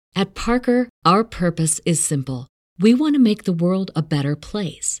At Parker, our purpose is simple. We want to make the world a better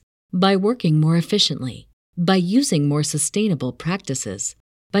place by working more efficiently, by using more sustainable practices,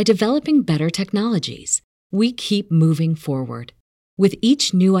 by developing better technologies. We keep moving forward. With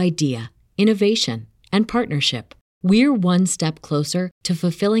each new idea, innovation, and partnership, we're one step closer to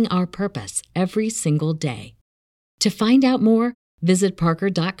fulfilling our purpose every single day. To find out more, visit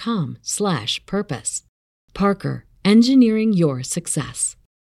parker.com/purpose. Parker, engineering your success.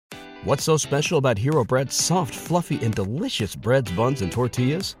 What's so special about Hero Bread's soft, fluffy, and delicious breads, buns, and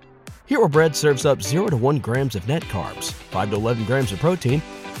tortillas? Hero Bread serves up 0 to 1 grams of net carbs, 5 to 11 grams of protein,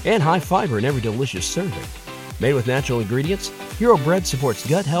 and high fiber in every delicious serving. Made with natural ingredients, Hero Bread supports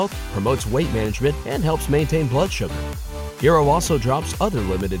gut health, promotes weight management, and helps maintain blood sugar. Hero also drops other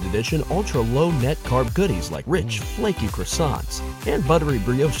limited edition ultra-low net carb goodies like rich, flaky croissants and buttery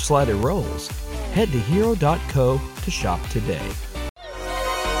brioche slider rolls. Head to hero.co to shop today.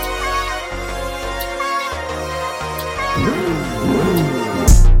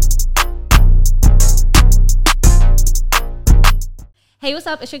 Hey, what's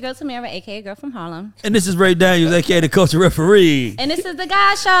up? It's your girl Tamara, aka Girl from Harlem. And this is Ray Daniels, aka the Culture Referee. And this is the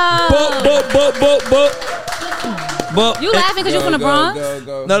Guy Show. You laughing because you're from the Bronx?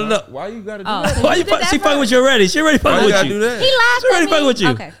 Go. No. Why you gotta do that? Why you she fucking with you already? She already fucking with you. He laughed She already fucking with you.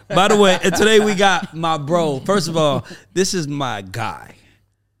 Okay. By the way, and today we got my bro. First of all, this is my guy.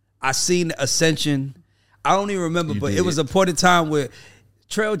 I seen Ascension. I don't even remember, but it was a point in time where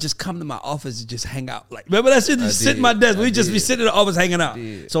Trayle just come to my office and just hang out. Like, remember that shit? Just sit in my desk. We just be sitting in the office hanging out.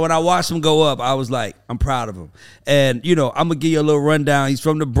 So when I watched him go up, I was like, I'm proud of him. And, you know, I'm going to give you a little rundown. He's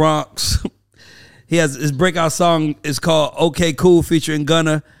from the Bronx. He has his breakout song is called Okay Cool featuring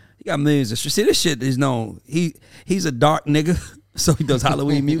Gunna. He got millions of shit. See, this shit is known. He's a dark nigga, so he does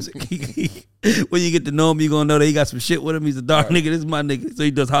Halloween music. When you get to know him, you're going to know that he got some shit with him. He's a dark nigga. This is my nigga. So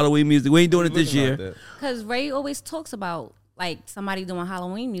he does Halloween music. We ain't doing it this year. Because Ray always talks about like somebody doing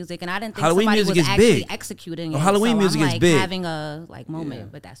Halloween music, and I didn't think Halloween somebody music was is actually big. executing it. Halloween so music I'm, is like, big. having a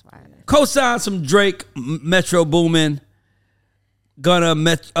moment, but that's why. Co-signed some Drake, Metro Boomin, Gunna,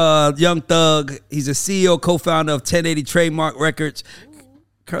 Young Thug. He's a CEO, co-founder of 1080 Trademark Records.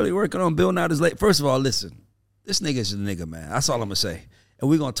 Currently working on building out his late. First of all, listen, this nigga is a nigga, man. That's all I'm gonna say.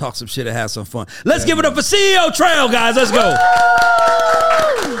 And we're gonna talk some shit and have some fun. Let's give it up for CEO Trayle, guys. Let's go.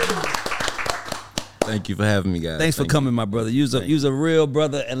 Thank you for having me, guys. Thanks for coming, my brother. You's a real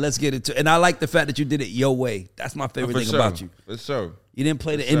brother, and let's get it to. And I like the fact that you did it your way. That's my favorite thing about you. For sure. You didn't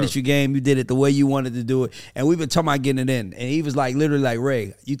play the industry game. You did it the way you wanted to do it. And we've been talking about getting it in. And he was like, literally like,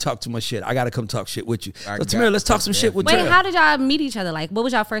 Ray, you talk too much shit. I got to come talk shit with you. So, Tamara, let's talk some shit with you. Wait, how did y'all meet each other? Like, what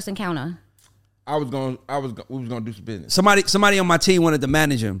was y'all first encounter? we was gonna do some business. Somebody on my team wanted to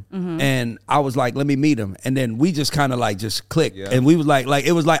manage him, and I was like, let me meet him. And then we just kind of like just clicked. Yeah. And we was like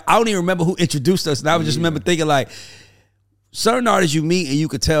it was like, I don't even remember who introduced us. And I just remember thinking like, certain artists you meet and you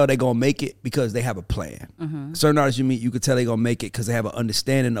could tell they're going to make it because they have a plan. Certain artists you meet, you could tell they're going to make it because they have an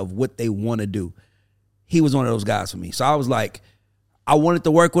understanding of what they want to do. He was one of those guys for me. So I was like, I wanted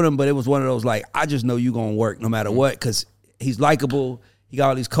to work with him, but it was one of those like, I just know you're going to work no matter what because he's likable. He got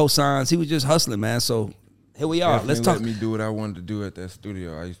all these cosigns. He was just hustling, man. So here we are. Let's talk. Let me do what I wanted to do at that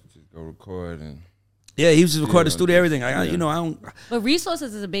studio. I used to just go record and... Yeah, he was just recording the studio, everything. I don't. But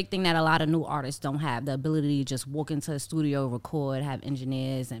resources is a big thing that a lot of new artists don't have. The ability to just walk into a studio, record, have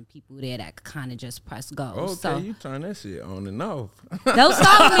engineers and people there that kind of just press go. Okay, so, you turn that shit on and off. Don't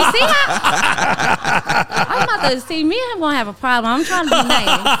start with me. See I'm about to see me. I'm gonna have a problem. I'm trying to be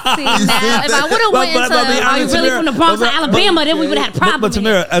nice. See now, if I would have went into, are you really from the Bronx or Alabama? Then we would have had a problem. But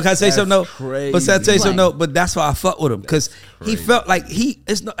Tamara, can I say something? No, crazy. but can I say something? No, but that's why I fuck with him because he felt like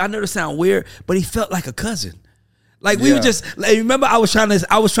I know this sound weird, but he felt like a cousin. Like we were just like, remember I was trying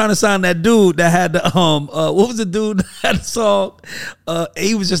to sign that dude that had the what was the dude that had the song?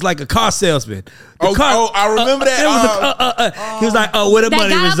 He was just like a car salesman. I remember that. He was like, where the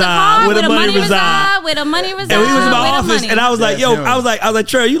money reside? Where the money reside? Where the money reside? And he was in my office, and I was like, yo, I was like,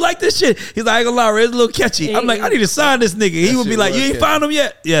 Trayle, you like this shit? He's like, I ain't gonna lie, it's a little catchy. I'm like, I need to sign this nigga. He would be like, you ain't found him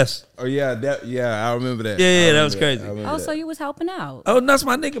yet? Yes. Oh yeah, I remember that. Yeah, that was crazy. So you was helping out. Oh, that's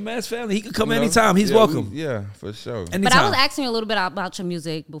my nigga, man. It's family. He could come anytime. He's welcome. Yeah, for sure. Anytime. But I was asking you a little bit about your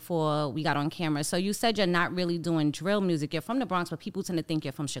music before we got on camera. So you said you're not really doing drill music. You're from the Bronx, but people tend to think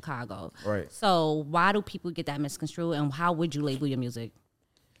you're from Chicago. Right. So why do people get that misconstrued, and how would you label your music?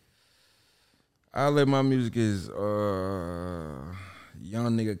 I label my music is young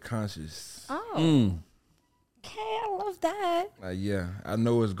nigga conscious. Oh. Okay, I love that. Yeah, I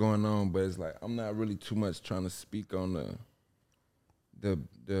know what's going on, but it's like I'm not really too much trying to speak on the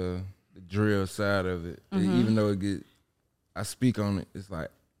drill side of it. Even though I speak on it, it's like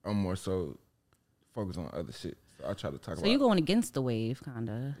I'm more so focused on other shit. So I try to talk about. So you're going against the wave, kind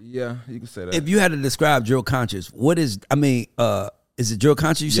of. Yeah, you can say that. If you had to describe drill conscious, what is? I mean, is it drill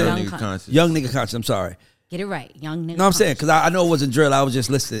conscious? You young said nigga conscious. young nigga conscious. I'm sorry. Get it right, young nigga. No, I'm saying because I know it wasn't drill. I was just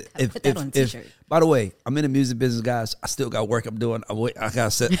listening. Put that on a t-shirt. By the way, I'm in the music business, guys. I still got work I'm doing. I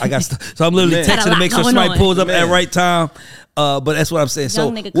got so I'm literally texting to make sure somebody pulls up at the right time. But that's what I'm saying. So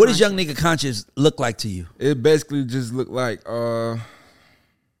what does young nigga conscious look like to you? It basically just look like I'm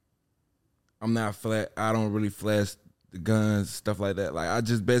not flat. I don't really flash the guns, stuff like that. Like I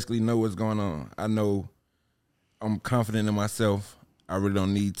just basically know what's going on. I know I'm confident in myself. I really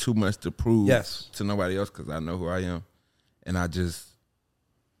don't need too much to prove to nobody else because I know who I am. And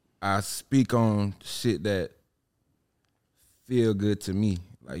I speak on shit that feel good to me.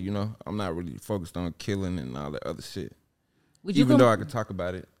 Like, you know, I'm not really focused on killing and all that other shit. Even though I could talk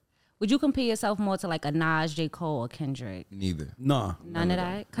about it. Would you compare yourself more to like a Nas, J. Cole, or Kendrick? Neither. No. None of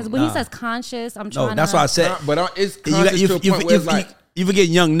that? Because when he says conscious, I'm trying to... No, that's what I said. But it's conscious to a point where it's like... You forget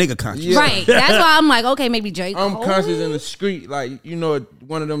young nigga conscious. Yeah. Right. That's why I'm like, okay, maybe J. Cole. I'm conscious in the street. Like, you know,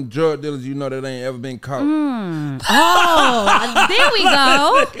 one of them drug dealers, you know, that ain't ever been caught. Oh, there we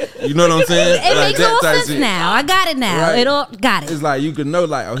go. You know what I'm saying? It like makes all sense now. I got it now. Right. Got it. It's like you can know,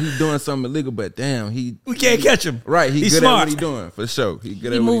 like, oh, he's doing something illegal, but damn, we can't catch him. Right, he's good smart. at what he's doing, for sure. He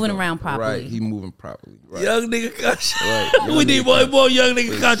moving around properly. Right, he moving properly. Right. Young nigga conscious. Right. We need way more young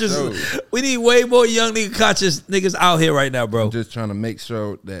nigga conscious. Sure. We need way more young nigga conscious niggas out here right now, bro. I'm just trying to make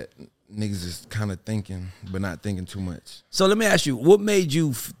sure that niggas is kind of thinking, but not thinking too much. So let me ask you, what made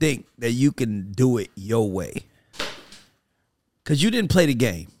you think that you can do it your way? Because you didn't play the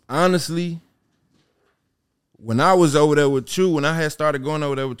game. Honestly, when I was over there with you, when I had started going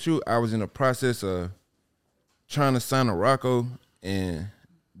over there with you, I was in the process of trying to sign a Rocco and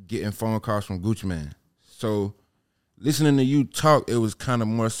getting phone calls from Gucci Man. So listening to you talk, it was kind of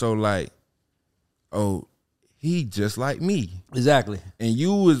more so like, oh, he just like me. Exactly. And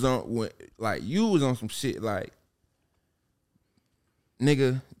you was on some shit like,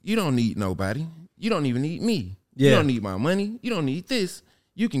 nigga, you don't need nobody. You don't even need me. Yeah. You don't need my money. You don't need this.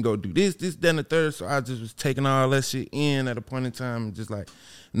 You can go do this, that, and the third. So I just was taking all that shit in at a point in time. And just like,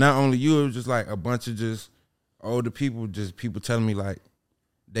 not only you, it was just like a bunch of just older people, just people telling me like,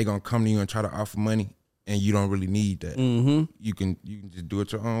 they gonna come to you and try to offer money, and you don't really need that. Mm-hmm. You can just do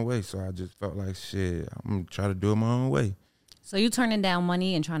it your own way. So I just felt like, shit, I'm gonna try to do it my own way. So you turning down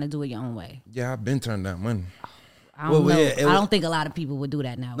money and trying to do it your own way? Yeah, I've been turning down money. I don't know. I don't think a lot of people would do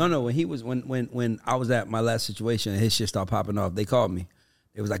that now. No. When I was at my last situation and his shit started popping off, they called me.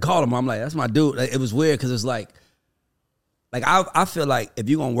 It was like, call him. I'm like, that's my dude. Like, it was weird because it's like I feel like if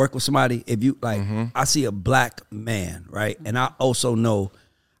you're gonna work with somebody, if you like, I see a black man, right, and I also know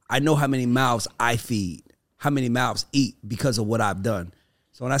how many mouths I feed, how many mouths eat because of what I've done.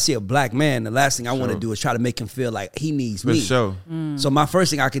 So when I see a black man, the last thing I want to do is try to make him feel like he needs me. For sure. So my first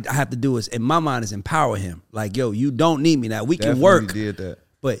thing I have to do is, in my mind, is empower him. Like, yo, you don't need me now. We Definitely can work, did that.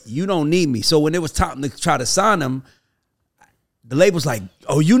 but you don't need me. So when it was time to try to sign him, the label's like,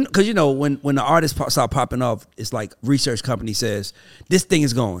 oh, because you know when the artists start popping off, it's like research company says this thing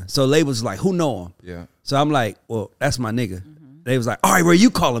is going. So labels like, who know him? Yeah. So I'm like, well, that's my nigga. They was like, all right, where you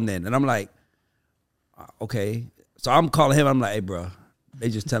call him then? And I'm like, okay. So I'm calling him. I'm like, hey, bro, they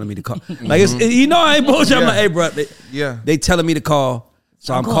just telling me to call. Like, you know, I ain't bullshit. I'm like, hey, bro, they telling me to call.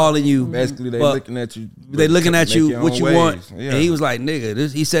 So I'm calling you. Basically, they looking at you. They looking at you, what you want. Yeah. And he was like,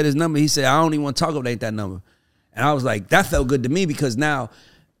 nigga, he said his number. He said, I don't even want to talk about that number. And I was like, that felt good to me because now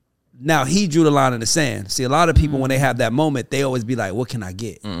he drew the line in the sand. See, a lot of people, when they have that moment, they always be like, what can I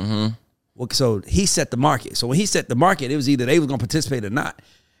get? Well, so he set the market. So when he set the market, it was either they was going to participate or not.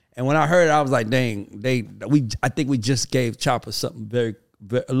 And when I heard it, I was like, dang, I think we just gave Chopper something very,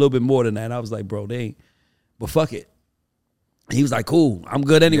 a little bit more than that. And I was like, bro, they ain't, but fuck it. He was like, cool, I'm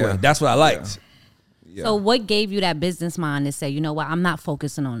good anyway. Yeah. That's what I liked. Yeah. So what gave you that business mind to say, you know what, I'm not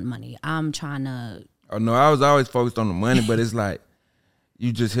focusing on money. I'm trying to. Oh, no, I was always focused on the money, but it's like,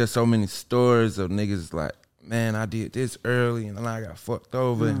 you just hear so many stories of niggas like, man, I did this early and then I got fucked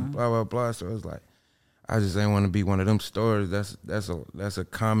over and blah, blah, blah. So it's like, I just ain't want to be one of them stories. That's a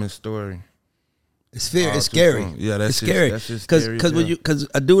common story. It's fear. It's scary. Yeah, that's scary. That's just scary. Because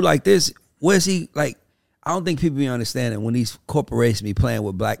a dude like this, where's he like? I don't think people be understanding when these corporations be playing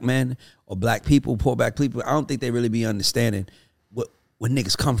with black men or black people, poor black people. I don't think they really be understanding where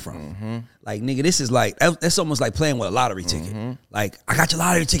niggas come from. Like, nigga, this is like, that's almost like playing with a lottery ticket. Like, I got your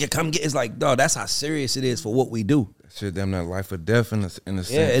lottery ticket, come get. It's like, dog, that's how serious it is for what we do. Shit, damn near life or death in a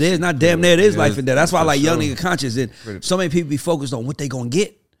sense. Yeah, it is. Not damn near, it is life and death. That's why I like young nigga conscious. And so many people be focused on what they gonna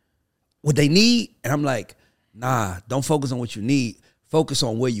get, what they need. And I'm like, nah, don't focus on what you need. focus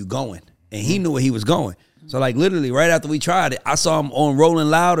on where you going. And he knew where he was going. So like literally right after we tried it, I saw him on Rolling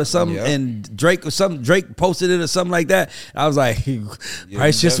Loud or something, and Drake posted it or something like that. I was like,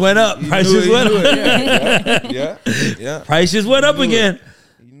 price just went up. Price just went up. Yeah. Price just went up again.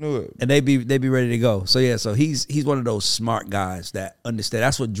 You knew it. And they be ready to go. So yeah, so he's one of those smart guys that understand.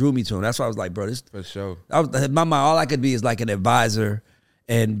 That's what drew me to him. That's why I was like, bro, this for sure. In my mind, all I could be is like an advisor.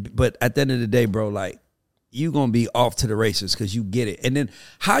 But at the end of the day, bro, like you gonna be off to the races because you get it. And then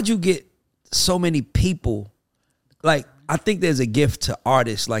how'd you get so many people? Like, I think there's a gift to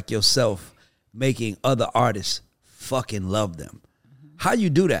artists like yourself making other artists fucking love them. How you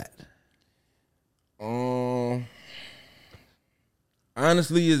do that?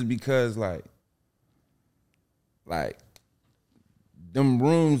 Honestly, it's because like them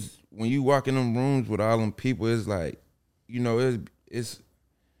rooms, when you walk in them rooms with all them people, it's like, you know, it's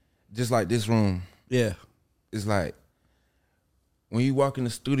just like this room. Yeah. It's like when you walk in the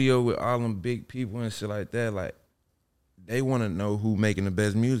studio with all them big people and shit like that, like they want to know who making the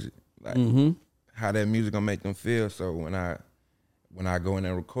best music, like how that music gonna make them feel. So when I go in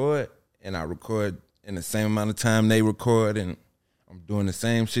and record, and I record in the same amount of time they record, and I'm doing the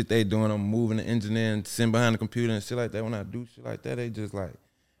same shit they doing, I'm moving the engineer and sitting behind the computer and shit like that. When I do shit like that, they just like,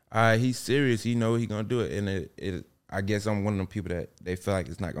 all right, he's serious. He know he gonna do it. And I guess I'm one of them people that they feel like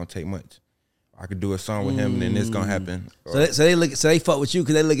it's not gonna take much. I could do a song with him and then it's gonna happen. So they fuck with you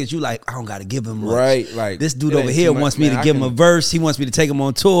because they look at you like, I don't gotta give him much. Right, like this dude over here wants me to give him a verse. He wants me to take him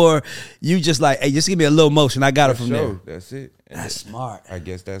on tour. You just like, hey, just give me a little motion. I got it from there. That's it. And that's smart. I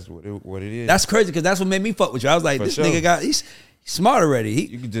guess that's what it is. That's crazy because that's what made me fuck with you. I was like, this nigga he's smart already.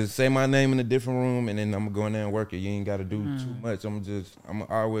 You can just say my name in a different room and then I'm gonna go in there and work it. You ain't gotta do too much. I'm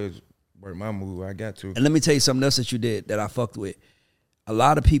always work my move. I got to. And let me tell you something else that you did that I fucked with. A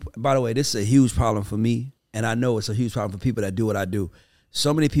lot of people, by the way, this is a huge problem for me, and I know it's a huge problem for people that do what I do.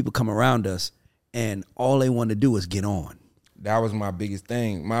 So many people come around us, and all they want to do is get on. That was my biggest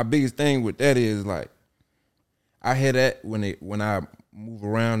thing. My biggest thing with that is like, I hear that when I move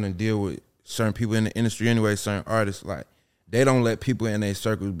around and deal with certain people in the industry anyway, certain artists, like they don't let people in their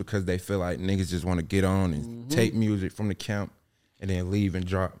circles because they feel like niggas just want to get on and take music from the camp and then leave and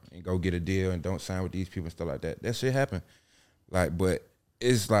drop and go get a deal and don't sign with these people and stuff like that. That shit happen. Like, but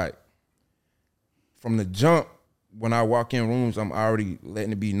it's like from the jump, when I walk in rooms, I'm already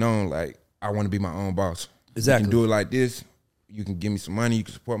letting it be known, like, I want to be my own boss. Exactly. You can do it like this. You can give me some money. You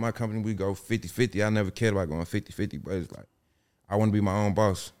can support my company. We go 50-50. I never cared about going 50-50, but it's like, I want to be my own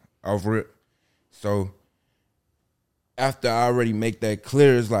boss over it. So after I already make that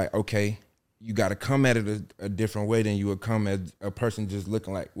clear, it's like, okay, you got to come at it a different way than you would come as a person just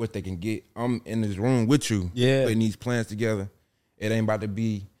looking like what they can get. I'm in this room with you, putting these plans together. It ain't about to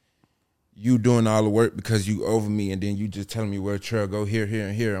be you doing all the work because you over me and then you just telling me where Trayle go here, here,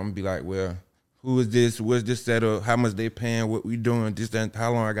 and here. I'm going to be like, well, who is this? What's this set up? How much they paying? What we doing? This, that,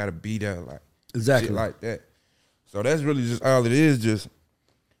 how long I got to be there? Like, exactly shit like that. So that's really just all it is, just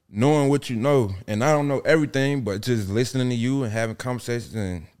knowing what you know. And I don't know everything, but just listening to you and having conversations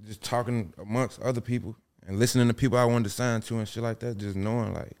and just talking amongst other people and listening to people I wanted to sign to and shit like that, just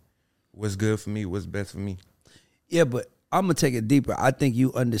knowing like what's good for me, what's best for me. Yeah, but I'm going to take it deeper. I think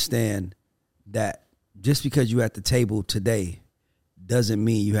you understand that just because you're at the table today doesn't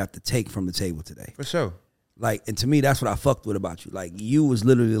mean you have to take from the table today. For sure. Like, and to me, that's what I fucked with about you. Like, you was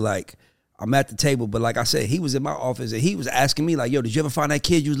literally like, I'm at the table, but like I said, he was in my office and he was asking me like, yo, did you ever find that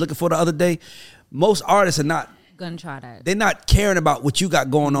kid you was looking for the other day? Most artists are not gonna try that. They're not caring about what you got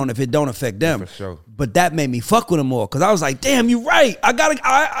going on if it don't affect them. For sure. But that made me fuck with him more because I was like, damn, you right.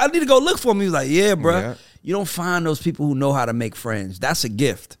 I need to go look for him. He was like, yeah, bro. Yeah. You don't find those people who know how to make friends. That's a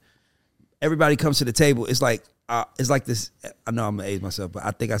gift. Everybody comes to the table. It's like this. I know I'm gonna age myself, but I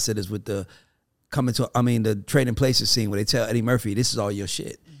think I said this with the Trading Places scene where they tell Eddie Murphy, this is all your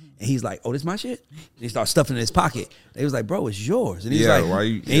shit. And he's like, oh, this is my shit? And he starts stuffing it in his pocket. They was like, bro, it's yours. And he's like, why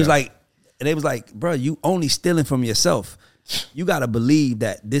you, and he's like, and they was like, bro, you only stealing from yourself. You gotta believe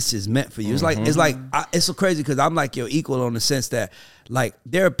that this is meant for you. It's so crazy because I'm like your equal on the sense that like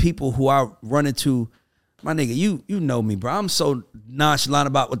there are people who I run into. My nigga, you know me, bro. I'm so nonchalant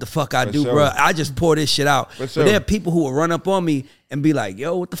about what the fuck I do, bro. I just pour this shit out. But there are people who will run up on me and be like,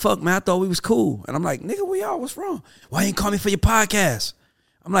 yo, what the fuck, man? I thought we was cool. And I'm like, nigga, we are. What's wrong? Why you ain't call me for your podcast?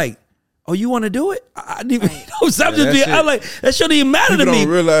 I'm like, oh, you want to do it? I didn't even know something. I'm like, that shouldn't even matter to me. People don't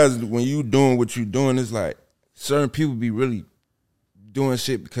realize when you doing what you doing, it's like certain people be really doing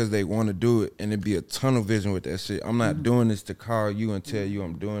shit because they want to do it, and it be a tunnel vision with that shit. I'm not doing this to call you and tell you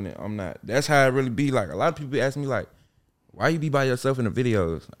I'm doing it. I'm not. That's how it really be. Like a lot of people ask me like, why you be by yourself in the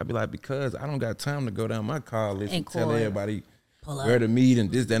videos? I be like, because I don't got time to go down my call list and tell everybody where to meet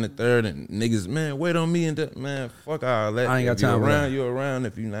and this, that, and the third, and niggas, man, wait on me and that, man, fuck all that. I ain't got time for that. You're around.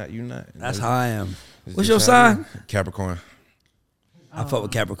 If you're not, you're not. That's how I am. What's your sign? Capricorn. I fuck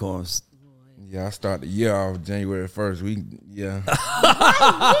with Capricorns. Yeah, I start the year off January 1st. We gotta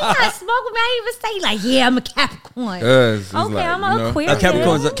smoke with me. I even say like, yeah, I'm a Capricorn. Okay, like, I'm an Aquarius.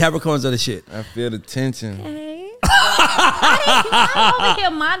 Capricorns are the shit. I feel the tension. Okay. I'm over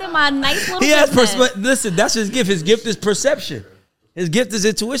here minding my nice little business. Listen, that's his gift. His gift is perception. His gift is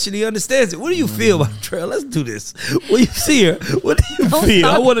intuition. He understands it. What do you feel about Trayle? Let's do this. When you see her, what do you feel?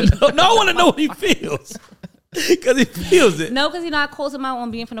 I want to know. No, I want to know what he feels. Because he feels it. No, because I close him out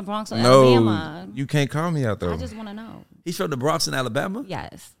on being from the Bronx or Alabama. You can't call me out though. I just want to know. He's from the Bronx in Alabama?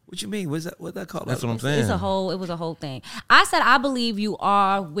 What you mean? What's that called? That's what I'm saying. It was a whole thing. I said I believe you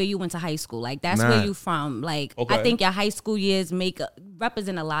are where you went to high school. Like that's where you from. Like I think your high school years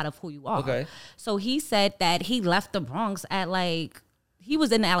represent a lot of who you are. Okay. So he said that he left the Bronx at like he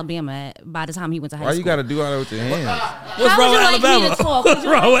was in Alabama by the time he went to high school. Why you got to do all that with your hands? What's wrong with Alabama? What's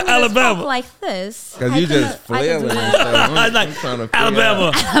wrong with Alabama? Like this. Because you just flailing. I'm like,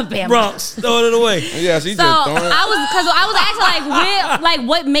 Alabama, Bronx, throwing it away. Yeah, she just throwing it. I was asking like, where, like,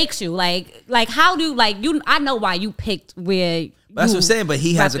 what makes you like how do like you? I know why you picked where. That's what I'm saying, but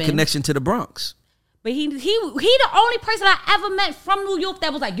he has a connection to the Bronx. But he the only person I ever met from New York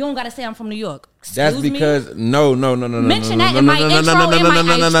that was like, you don't gotta say I'm from New York. That's because no. Mention that in my intro.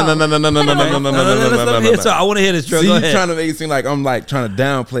 I want to hear this. See, you trying to make it seem like I'm like trying to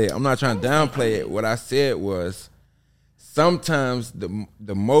downplay it. I'm not trying to downplay it. What I said was sometimes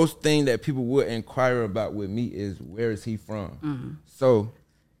the most thing that people would inquire about with me is where is he from. Mm-hmm. So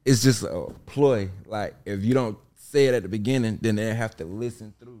it's just a ploy. Like if you don't say it at the beginning, then they have to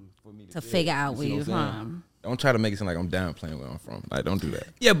listen through for me to figure out where you're from. Don't try to make it seem like I'm downplaying where I'm from. Like don't do that.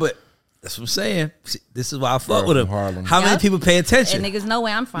 Yeah, but that's what I'm saying. See, this is why I fuck with him. Harlem. How many people pay attention? And niggas know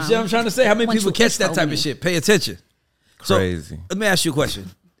where I'm from. You see what I'm trying to say? How many people catch that type of shit? Pay attention. Crazy. So, let me ask you a question.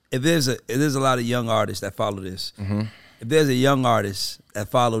 If there's a lot of young artists that follow this, if there's a young artist that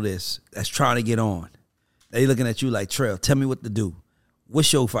follow this that's trying to get on, they looking at you like, Trayle, tell me what to do.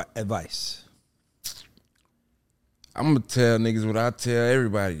 What's your advice? I'm gonna tell niggas what I tell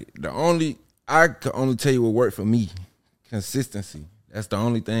everybody. I can only tell you what worked for me. Consistency. That's the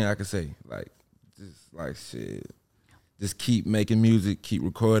only thing I can say. Just keep making music, keep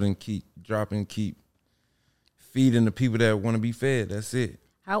recording, keep dropping, keep feeding the people that want to be fed. That's it.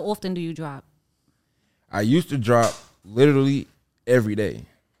 How often do you drop? I used to drop literally every day.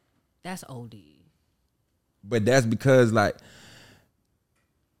 That's OD. But that's because like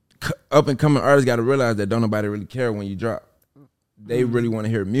up and coming artists got to realize that don't nobody really care when you drop. They really want to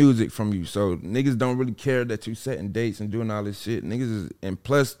hear music from you. So niggas don't really care that you setting dates and doing all this shit. And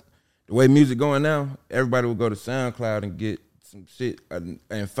plus the way music going now, everybody will go to SoundCloud and get some shit and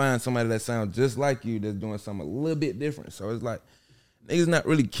find somebody that sounds just like you that's doing something a little bit different. So it's like niggas not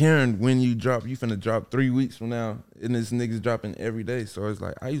really caring when you drop. You finna drop 3 weeks from now and this niggas dropping every day. So it's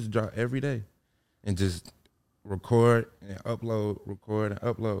like I used to drop every day and just record and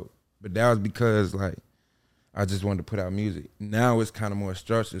upload. But that was because like I just wanted to put out music. Now it's kind of more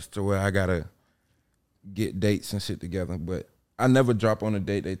structured to where I gotta get dates and shit together. But I never drop on a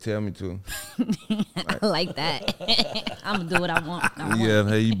date they tell me to. I like that. I'm gonna do what I want.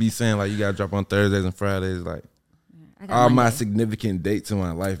 Hey, you be saying like you gotta drop on Thursdays and Fridays. Like all my significant dates in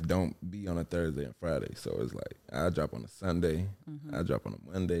my life don't be on a Thursday and Friday. So it's like I drop on a Sunday. I drop on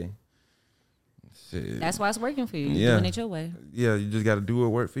a Monday. Shit. That's why it's working for you. You're doing it your way. Yeah, you just got to do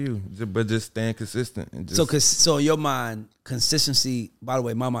what work for you. But just staying consistent. And so in your mind, consistency, by the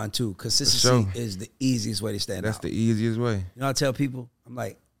way, my mind too, consistency is the easiest way to stand out. That's the easiest way. You know, I tell people, I'm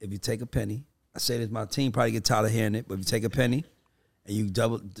like, if you take a penny, I say this, my team probably get tired of hearing it, but if you take a penny and you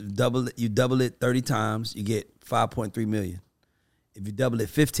double it 30 times, you get $5.3 million. If you double it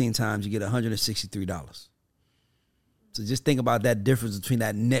 15 times, you get $163. So just think about that difference between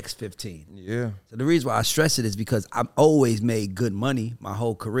that next 15. Yeah. So the reason why I stress it is because I've always made good money my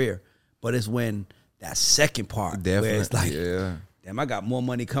whole career. But it's when that second part where it's like, damn, I got more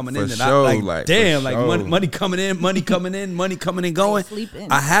money coming in than I like. Damn, like money coming in, money coming and going.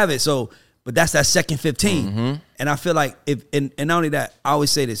 I have it. So, but that's that second 15. And I feel like and not only that, I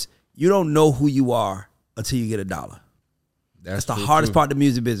always say this, you don't know who you are until you get $1. That's the hardest part of the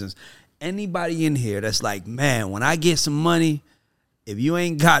music business. Anybody in here that's like, man, when I get some money, if you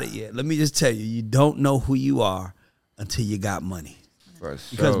ain't got it yet, let me just tell you, you don't know who you are until you got money.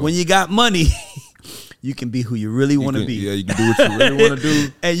 Because when you got money, you can be who you really want to be. Yeah, you can do what you really want to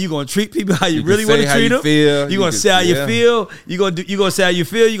do. And you're going to treat people how you really want to treat them. You're going to say how you feel. You're going to say how you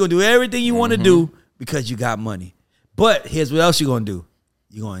feel. You're going to do everything you want to do because you got money. But here's what else you're gonna do.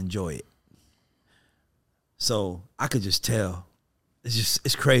 You're gonna enjoy it. So I could just tell.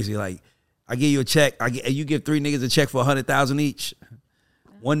 It's crazy. Like I give you a check. You give 3 niggas a check for 100,000 each.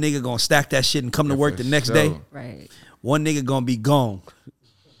 One nigga gonna stack that shit and come to work the next day. Right. One nigga gonna be gone.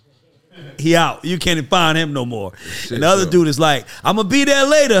 He out. You can't find him no more. And the other dude is like, I'm gonna be there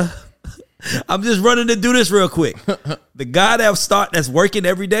later. I'm just running to do this real quick. The guy that's working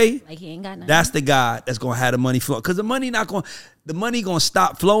every day, like he ain't got nothing. That's the guy that's gonna have the money flow. Cause the money gonna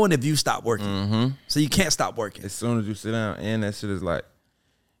stop flowing if you stop working. Mm-hmm. So you can't stop working. As soon as you sit down, and that shit is like,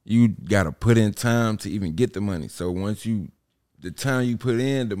 you gotta put in time to even get the money. So once the time you put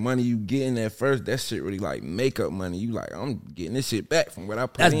in, the money you get in at first, that shit really like makeup money. You like, I'm getting this shit back from what I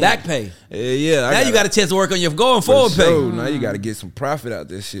put in. That's back pay. Yeah. Now you got a chance to work on your going forward pay. Now you got to get some profit out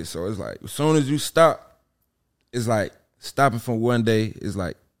this shit. So it's like, as soon as you stop, it's like stopping from one day is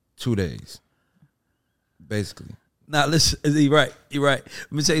like 2 days, basically. Now listen, you're right.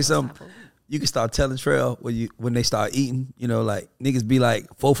 Let me tell you something. You can start telling Trayle when they start eating. You know, like niggas be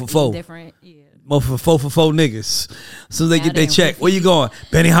like 4 for 4. Different, yeah. 4 for 4 niggas. As soon as they get their check, where you going?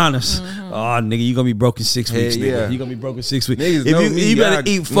 Benihana's. Mm-hmm. Oh, nigga, you gonna be broke in 6 weeks, nigga. Yeah. You gonna be broke in 6 weeks. You better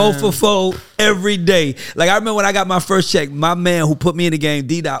eat 4 for 4 every day. Like I remember when I got my first check, my man who put me in the game,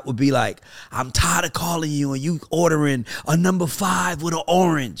 D-Dot, would be like, I'm tired of calling you and you ordering a number 5 with an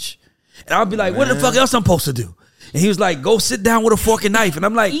orange. And I'd be like, what the fuck else I'm supposed to do? And he was like, go sit down with a fork and knife. And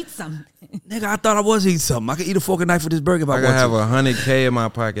I'm like, eat something. Nigga, I thought I was eating something. I could eat a fork and knife with this burger if I want to. I have $100K in my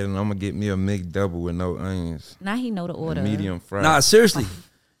pocket and I'm going to get me a McDouble with no onions. Now he know the order. Medium fried. Nah, seriously.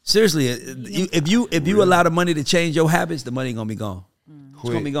 If you allow the money to change your habits, the money going to be gone. It's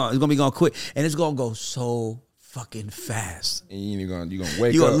going to be gone. It's going to be gone quick. And it's going to go so fucking fast. And you're going to wake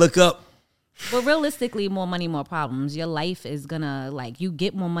up. You're going to look up. But realistically, more money, more problems. Your life is gonna, like, you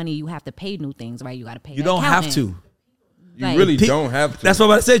get more money, you have to pay new things, right? You got to pay. You don't have to. You really don't have to. That's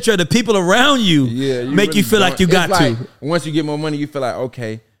what I said, Trey. The people around you make really you feel like you got to. Once you get more money, you feel like,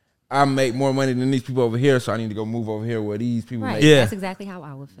 okay, I make more money than these people over here, so I need to go move over here where these people make. Yeah, that's exactly how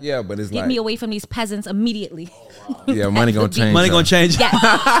I would feel. Yeah, but it's Get me away from these peasants immediately. Yeah, money gonna change. Money gonna change. Yes.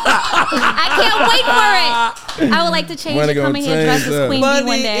 I can't wait for it. I would like to change and come in here dressed as Queen Bee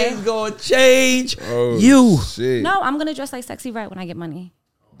one day. Money is gonna change you. Shit. No, I'm gonna dress like Sexy Red when I get money.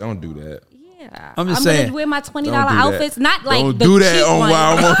 Don't do that. Yeah, I'm just saying. Gonna wear my $20 outfits, not like don't the do that cheap on one.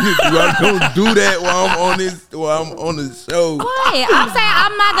 while I'm on this. Don't do that while I'm on this. While I'm on the show. What? I'm saying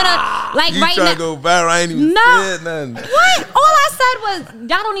I'm not gonna like you right now. trying to go viral? I ain't even said nothing. What? All I said was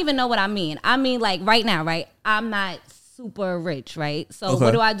y'all don't even know what I mean. I mean like right now, right? I'm not super rich, right? So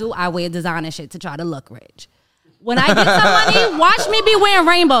what do? I wear designer shit to try to look rich. When I get some money, watch me be wearing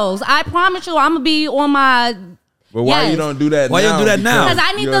rainbows. I promise you, I'm gonna be on my. But why you don't do that now? Why you don't do that now? Because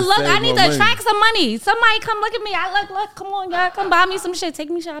I need to look. I need to attract some money. Somebody come look at me. I look. Come on, y'all. Come buy me some shit. Take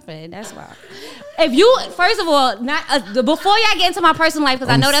me shopping. That's why. If you, first of all, not before y'all get into my personal life,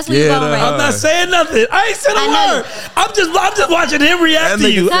 because I know that's where you're going. I'm not saying nothing. I ain't said a word. I'm just watching him react to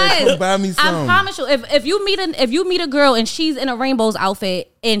you. Buy me some. I promise you, if you meet a girl and she's in a Rainbows outfit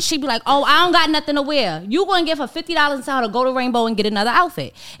and she be like, oh, I don't got nothing to wear, you gonna give her $50 and tell her to go to Rainbow and get another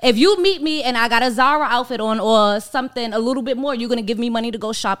outfit. If you meet me and I got a Zara outfit on or something a little bit more, you're gonna give me money to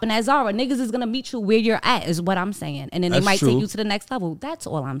go shopping at Zara. Niggas is gonna meet you where you're at, is what I'm saying, and then they might take you to the next level. That's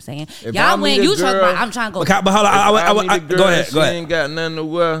all I'm saying. Y'all when you talk about, I'm trying to go. But hold on, go ahead. She ain't got nothing to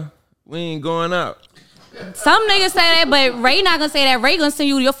wear. We ain't going out. Some niggas say that, but Ray not gonna say that. Ray gonna send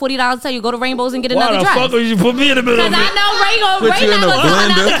you your $40, tell you go to Rainbows and get another dress. Why the fuck would you put me in the middle of it? Because I know Ray not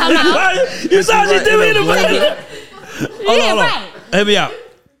gonna come out. You saw she did me in the blender. Yeah, right. Hear me out.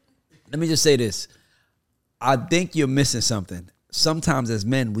 Let me just say this. I think you're missing something. Sometimes as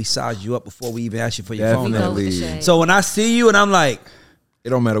men, we size you up before we even ask you for your phone number. So when I see you and I'm like, it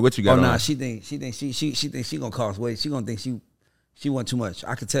don't matter what you got. Oh nah, she thinks she gonna cost weight. She gonna think she want too much.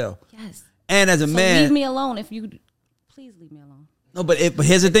 I could tell. Yes. And as a man, leave me alone. Please leave me alone. No, but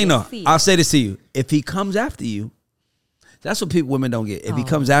here's the thing though. I'll say this to you. If he comes after you, that's what women don't get. If he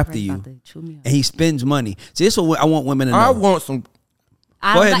comes after you and he spends money, see, this is what I want women to know. I want some.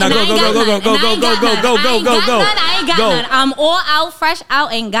 Go ahead. Now go. I ain't got none. I'm all out, fresh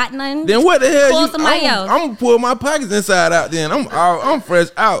out, ain't got none. Then what the hell? Somebody else. I'm gonna pull my pockets inside out. Then I'm fresh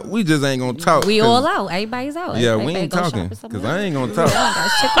out. We just ain't gonna talk. We all out. Everybody's out. Yeah, we ain't talking because I ain't gonna talk.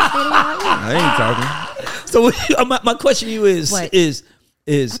 I ain't talking. So my question to you is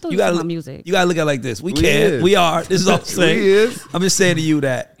you gotta music. You gotta look at it like this. We are. This is all I'm saying. I'm just saying to you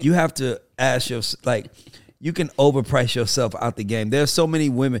that you have to ask yourself, like, you can overprice yourself out the game. There's so many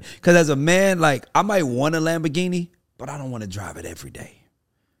women. Because as a man, like, I might want a Lamborghini, but I don't want to drive it every day.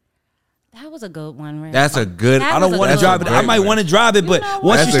 That was a good one, right? That's a good. I don't want to drive it. I might want to drive it, but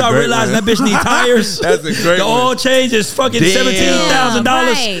once you start realizing that bitch need tires, that's a great the oil change is fucking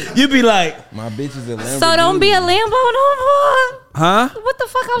 $17,000. You be like, my bitch is a Lamborghini. So don't be a Lambo no more. Huh? What the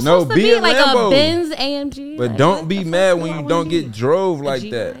fuck I'm supposed to be? Like Lambo. a Benz AMG? But like, don't be mad when you don't get drove like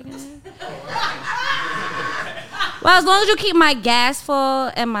that. Well, as long as you keep my gas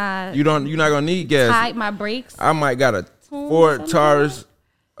full and my You're not gonna need gas. my brakes. I might got a Ford Taurus,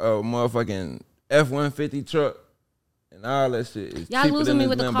 a motherfucking F-150 truck, and all that shit is Y'all cheaper losing than me this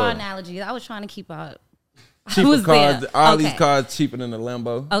with the Lambo. car analogies. I was trying to keep up. Cheaper cars. All these cars cheaper than the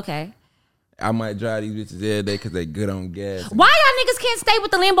Lambo. Okay. I might drive these bitches every day because they good on gas. Why y'all niggas can't stay with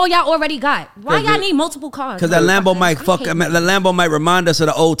the Lambo y'all already got? Why y'all need multiple cars? Because that Lambo might the Lambo might remind us of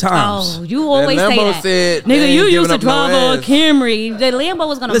the old times. Oh, you always say that. Said, nigga, you used to drive a Camry. The Lambo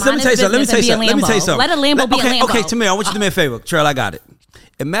was going to mind his business and be a Lambo. Let a Lambo be a Lambo. Okay, Tamir, I want you to do me a favor. Trayle, I got it.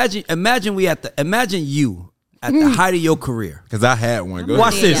 Imagine you at the height of your career. Because I had one. Go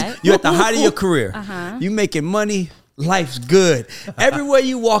Watch ahead. this. You at the height of your career. You making money. Life's good. Everywhere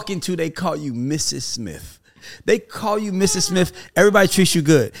you walk into, they call you Mrs. Smith. They call you Mrs. Smith. Everybody treats you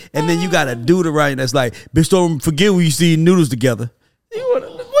good. And then you got a dude around you that's like, bitch, don't forget when you see noodles together.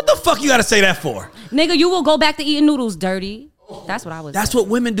 What the fuck you got to say that for? Nigga, you will go back to eating noodles dirty. That's what I was That's what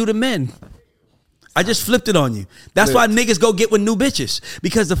women do to men. I just flipped it on you. That's why niggas go get with new bitches.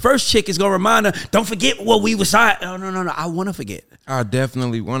 Because the first chick is going to remind her, don't forget what we was on. No. I want to forget. I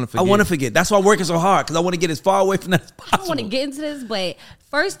definitely want to forget. I want to forget. That's why I'm working so hard. Because I want to get as far away from that as possible. I don't want to get into this, but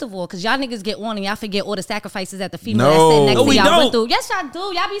first of all, because y'all niggas get on and y'all forget all the sacrifices that the female that's sitting next to y'all went through. Yes, y'all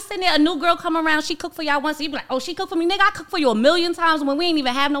do. Y'all be sitting there, a new girl come around, she cook for y'all once, and you be like, oh, she cooked for me. Nigga, I cooked for you 1,000,000 times when we ain't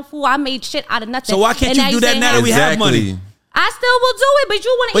even have no food. I made shit out of nothing. So why can't you do that now that we have money? I still will do it, but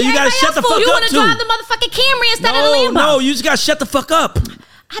you want to eat everybody else's food. You want to drive the motherfucking Camry instead of the Lambo. No, you just got to shut the fuck up.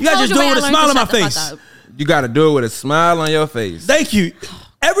 You got to just do it with a smile on my face. You got to do it with a smile on your face. Thank you.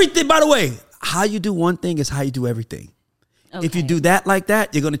 Everything, by the way, how you do one thing is how you do everything. Okay. If you do that like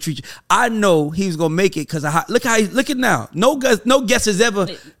that, you're going to treat you. I know he was going to make it because look at now. No guest has ever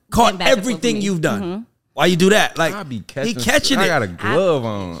caught everything you've done. Mm-hmm. Why you do that? Like I be catching, he catching it. I got a glove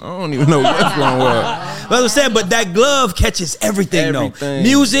on. I don't even know what's going on. But I'm saying, but that glove catches everything. Though.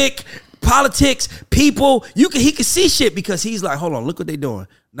 Music, politics, people. He can see shit because he's like, hold on, look what they doing.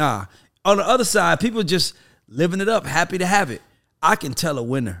 Nah. On the other side, people just living it up, happy to have it. I can tell a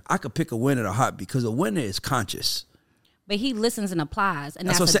winner. I could pick a winner to heart because a winner is conscious. But he listens and applies, and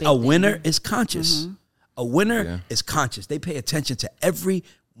that's what I'm saying. A winner is conscious. Mm-hmm. A winner is conscious. They pay attention to every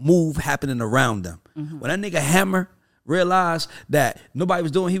move happening around them. Mm-hmm. When that nigga Hammer realized that nobody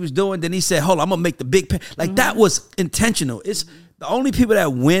was doing what he was doing, then he said, hold on, I'm going to make the big pay. Like that was intentional. It's the only people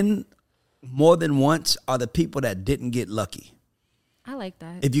that win more than once are the people that didn't get lucky. I like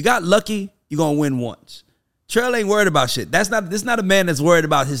that. If you got lucky, you're going to win once. Trayle ain't worried about shit. This is not a man that's worried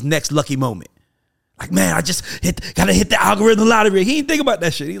about his next lucky moment. Like, man, I just gotta hit the algorithm lottery. He ain't think about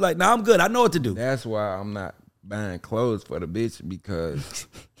that shit. He's like, nah, I'm good. I know what to do. That's why I'm not buying clothes for the bitch because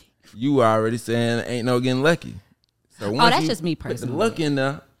you already saying ain't no getting lucky. So that's just me personally. Put the luck in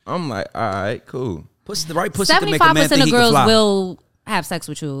there, I'm like, all right, cool. The right pussy can make a man think he can fly. 75% of girls will have sex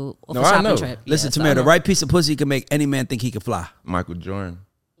with you off a shopping trip. Listen to me, the right piece of pussy can make any man think he can fly. Michael Jordan.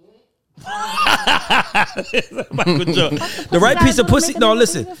 Michael Jordan. The right piece of pussy. No,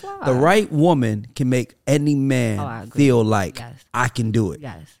 listen. The right woman can make any man feel like I can do it.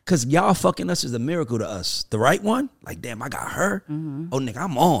 Yes. Because y'all fucking us is a miracle to us. The right one, like, damn, I got her. Mm-hmm. Oh, nigga,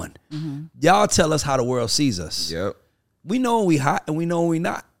 I'm on. Mm-hmm. Y'all tell us how the world sees us. Yep. We know when we hot and we know when we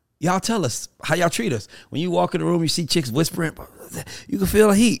not. Y'all tell us how y'all treat us. When you walk in the room, you see chicks whispering, you can feel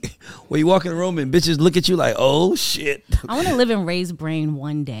the heat. When you walk in the room and bitches look at you like, oh shit. I want to live in Ray's brain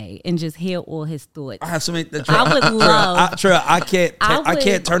one day and just hear all his thoughts. I have so many. I would love. I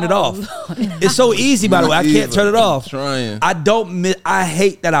can't turn it off. It's so easy, by the way. I can't turn it off. Trying. I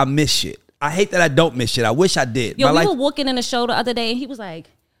hate that I miss shit. I hate that I don't miss shit. I wish I did. Yo, we were walking in the show the other day and he was like,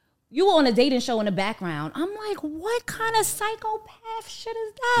 you were on a dating show in the background. I'm like, what kind of psychopath shit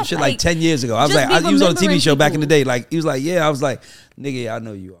is that? Shit like 10 years ago. I was like, he was on a TV show back in the day. Like, he was like, yeah. I was like, nigga, yeah, I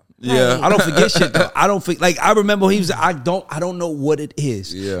know you are. Yeah. I don't forget shit though. I remember he was, I don't know what it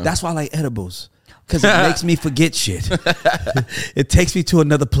is. Yeah. That's why I like edibles. Because it makes me forget shit. It takes me to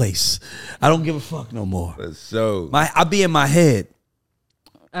another place. I don't give a fuck no more. So I be in my head.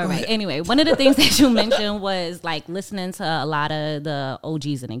 All right. Anyway, one of the things that you mentioned was like listening to a lot of the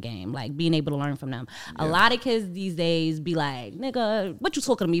OGs in the game, like being able to learn from them. Yeah. A lot of kids these days be like, nigga, what you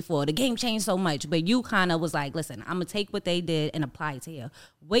talking to me for? The game changed so much. But you kind of was like, listen, I'm going to take what they did and apply it to here.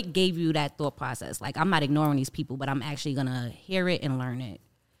 What gave you that thought process? Like, I'm not ignoring these people, but I'm actually going to hear it and learn it.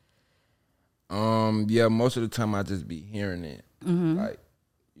 Yeah, most of the time I just be hearing it. Like,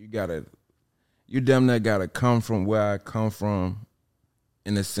 you damn near gotta come from where I come from,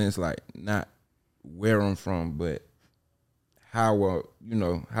 in a sense, like not where I'm from, but how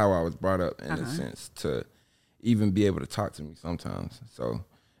how I was brought up in a sense to even be able to talk to me sometimes. So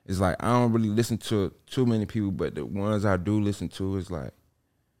it's like I don't really listen to too many people, but the ones I do listen to is like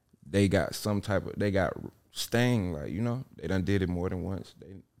they got staying, like, they done did it more than once.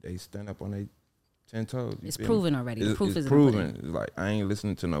 They stand up on their 10 toes. It's proven already. The proof is proven. It's like I ain't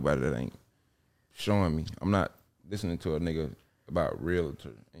listening to nobody that ain't showing me. I'm not listening to a nigga about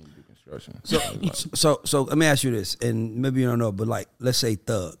realtor and do construction. So let me ask you this, and maybe you don't know, but like, let's say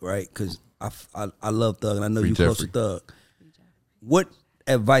Thug, right? Because I love Thug, and I know you close to Thug. What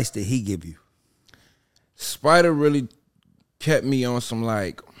advice did he give you? Spider really kept me on some,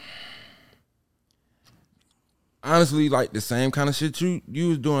 like, honestly, like the same kind of shit you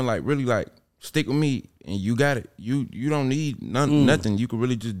was doing, like really like stick with me and you got it. You don't need nothing. You could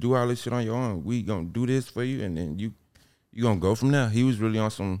really just do all this shit on your own. We gonna do this for you and then you gonna go from there. He was really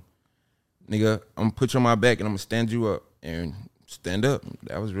on some, nigga, I'm gonna put you on my back and I'm gonna stand you up and stand up.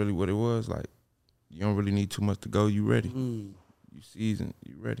 That was really what it was. Like, you don't really need too much to go. You ready. You seasoned.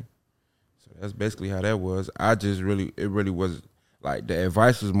 You ready. So that's basically how that was. It really was like the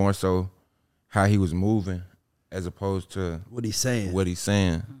advice was more so how he was moving as opposed to what he's saying.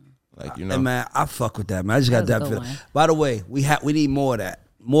 Like, you know. Hey, man, I fuck with that, man. I just got that feeling. By the way, we need more of that.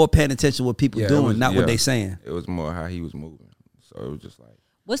 More paying attention to what people doing, not what they saying. It was more how he was moving. So it was just like.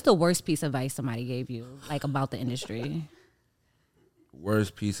 What's the worst piece of advice somebody gave you, like, about the industry?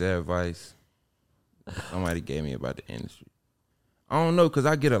 Worst piece of advice somebody gave me about the industry. I don't know, because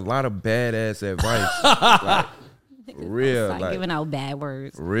I get a lot of badass advice. Like, for real. Like, giving out bad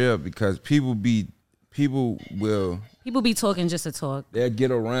words. For real, because people be talking just to talk. They'll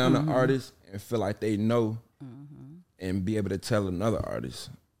get around the artist and feel like they know and be able to tell another artist.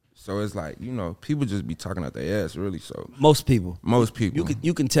 So it's like, people just be talking out their ass, really. So most people.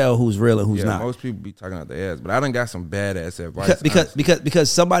 You can tell who's real and who's not. Most people be talking out their ass, but I done got some badass advice.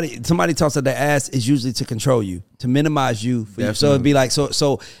 Because somebody talks out their ass is usually to control you, to minimize you for you. So it'd be like,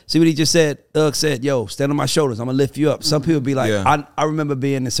 so see what he just said? Thug said, yo, stand on my shoulders, I'm gonna lift you up. Some people be like, I remember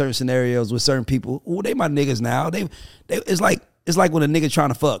being in certain scenarios with certain people. Ooh, they my niggas now. They it's like when a nigga trying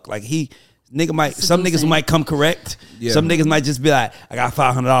to fuck. Like some niggas might come correct. Yeah. Some niggas might just be like, I got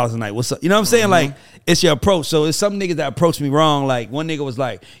 $500 tonight. What's up? You know what I'm saying? Like, it's your approach. So it's some niggas that approach me wrong. Like, one nigga was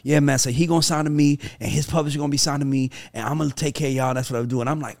like, yeah, man, so he gonna sign to me and his publisher gonna be signed to me and I'm gonna take care of y'all. That's what I'm doing.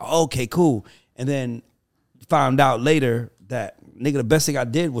 I'm like, oh, okay, cool. And then found out later that, nigga, the best thing I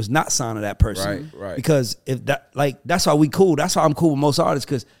did was not sign to that person. Right. Because that's why we cool. That's why I'm cool with most artists,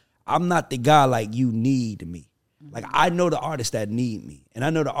 because I'm not the guy like you need me. Like, I know the artists that need me, and I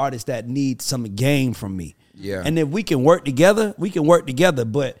know the artists that need some gain from me. Yeah. And if we can work together,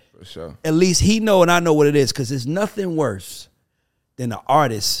 but for sure. At least he know and I know what it is, because there's nothing worse than an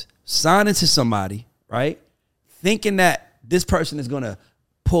artist signing to somebody, right, thinking that this person is going to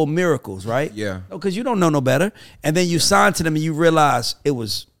pull miracles, right? Yeah. Because you don't know no better. And then you sign to them and you realize it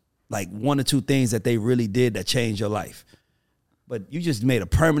was like one or two things that they really did that changed your life. But you just made a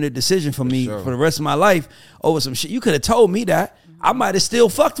permanent decision for me for the rest of my life over some shit. You could have told me that. I might have still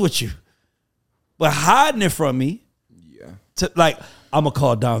fucked with you. But hiding it from me, I'm going to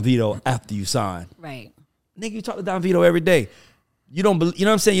call Don Vito after you sign. Right. Nigga, you talk to Don Vito every day. You don't believe, you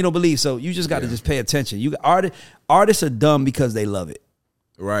know what I'm saying? You don't believe. So you just got to just pay attention. Artists are dumb because they love it.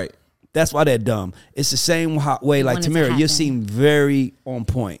 Right. That's why they're dumb. It's the same way, like, Tamira, you seem very on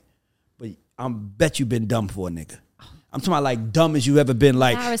point. But I bet you've been dumb for a nigga. I'm talking about like dumb as you ever been.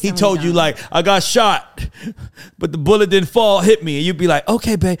 Like, he told you like, I got shot, but the bullet didn't fall, hit me. And you'd be like,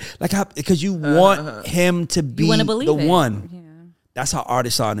 okay, babe. Like, because you want him to be the one. Yeah. That's how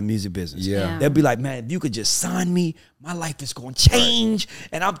artists are in the music business. Yeah. They'll be like, man, if you could just sign me, my life is going to change. Right.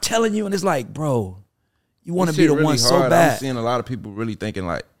 And I'm telling you, and it's like, bro, you want to be the really one so hard. bad. I'm seeing a lot of people really thinking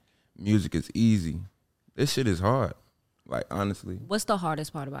like music is easy. This shit is hard. Like, honestly. What's the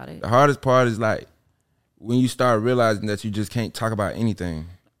hardest part about it? The hardest part is like, when you start realizing that you just can't talk about anything.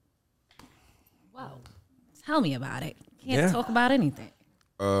 Wow. Tell me about it. Can't talk about anything.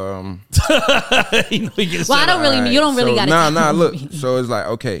 Well, I don't really, you don't really got to look. So it's like,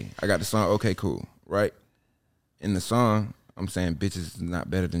 okay, I got the song, okay, cool, right? In the song, I'm saying bitches is not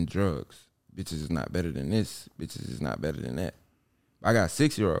better than drugs. Bitches is not better than this. Bitches is not better than that. I got a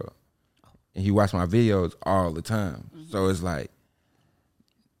 6-year-old, and he watch my videos all the time. Mm-hmm. So it's like,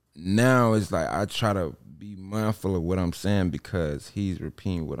 now it's like I try to be mindful of what I'm saying because he's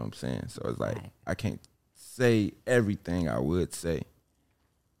repeating what I'm saying. So it's like I can't say everything I would say.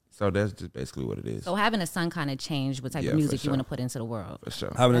 So that's just basically what it is. So having a son kind of changed what type of music you want to put into the world. For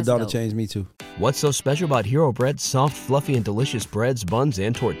sure. Having a daughter changed me too. What's so special about Hero Bread's soft, fluffy, and delicious breads, buns,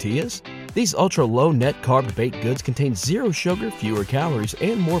 and tortillas? These ultra-low net-carb baked goods contain zero sugar, fewer calories,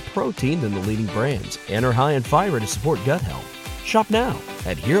 and more protein than the leading brands, and are high in fiber to support gut health. Shop now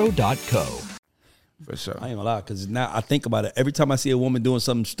at hero.co. For sure. I ain't gonna lie, because now I think about it. Every time I see a woman doing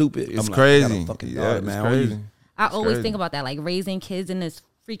something stupid, it's I'm crazy. Like, I got a fucking daughter, man. Crazy. I always think about that, like raising kids in this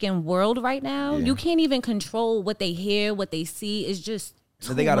freaking world right now. You can't even control what they hear, what they see. It's just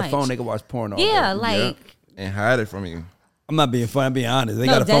so they got a phone, they can watch porn all day. Yeah, like and hide it from you. I'm not being funny, I'm being honest. They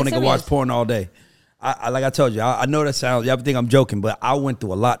got a phone, they can watch porn all day. I like I told you, I know that sounds, y'all think I'm joking, but I went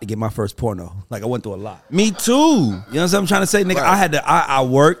through a lot to get my first porno. Like I went through a lot. Me too. You know what I'm trying to say? Nigga, right. I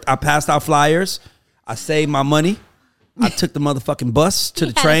worked, I passed out flyers, I saved my money. I took the motherfucking bus to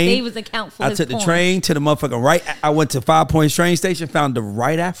the train. Save his account for I took the train to the motherfucking right. I went to 5 Points train station, found the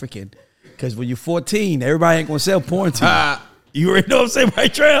right African. Because when you're 14, everybody ain't gonna sell porn to you. You already know what I'm saying,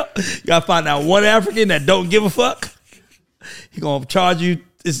 right, Trayle? You gotta find out one African that don't give a fuck. He gonna charge you,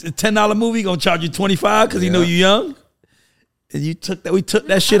 it's a $10 movie, he gonna charge you $25 because he know you young. And you took that, we took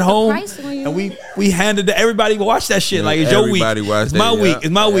that shit home, and we handed to everybody to watch that shit. Yeah, like it's your week, it's my week, it's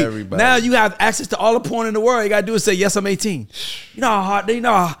my week. Everybody. Now you have access to all the porn in the world. You gotta do is say yes, I'm 18. You know how hard they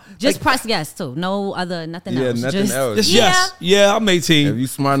know. Just like, press yes too. No other, nothing else. Nothing else. Just yes. Yeah, I'm 18. If you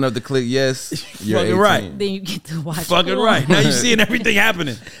smart enough to click yes, you're fucking 18. Right. Then you get to watch. Fucking right. Now you're seeing everything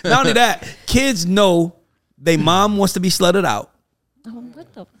happening. Not only that, kids know their mom wants to be slutted out. Oh,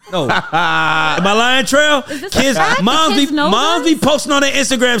 what the? No. Am I lying, Trayle? Kids, moms be posting on their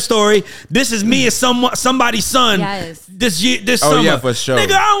Instagram story. This is me and somebody's son. Yes. This summer. Oh yeah, for sure.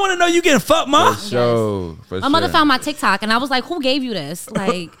 Nigga, I don't want to know you getting fucked, ma. For sure. My mother found my TikTok and I was like, "Who gave you this?"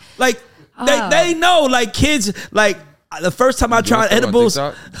 Like, they know. Like kids, like the first time I tried edibles.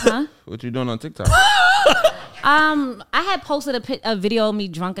 Huh? What you doing on TikTok? I had posted a video of me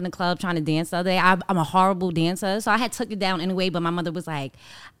drunk in the club trying to dance the other day. I'm a horrible dancer, so I had took it down anyway. But my mother was like,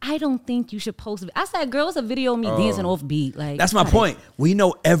 "I don't think you should post it." I said, "Girl, it's a video of me dancing off beat." Like that's my point. We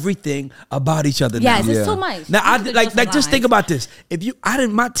know everything about each other. Yes, it's too much. Now, just think about this.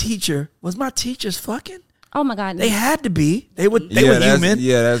 My teachers fucking. Oh my God! They had to be. They were human.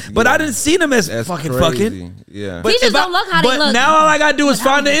 But I didn't see them as fucking crazy. Fucking. Yeah. But teachers don't look how they look. But now all I gotta do is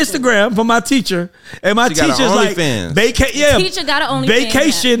find the Instagram for my teacher, and my teacher's like, Teacher got an OnlyFans.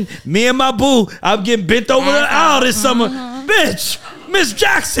 Vacation. Me and my boo. I'm getting bent over the aisle this summer. Bitch, Miss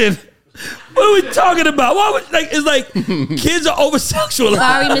Jackson. What are we talking about? It's like kids are over sexualized.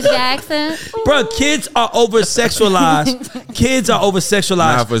 Sorry, Miss Jackson. Bro, kids are over sexualized. Kids are over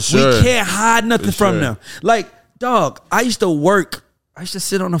sexualized. Nah, for sure. We can't hide nothing from them. Like, dog, I used to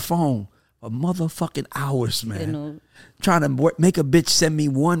sit on the phone for motherfucking hours, man. Trying to make a bitch send me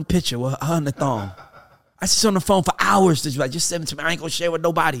one picture with her in the thong. I sit on the phone for hours. Just send it to me. I ain't gonna share with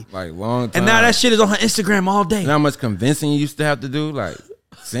nobody. Like, long time. And now that shit is on her Instagram all day. You know how much convincing you used to have to do? Like,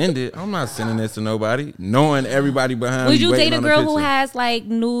 send it. I'm not sending this to nobody. Knowing everybody behind me. Would you date a girl who has like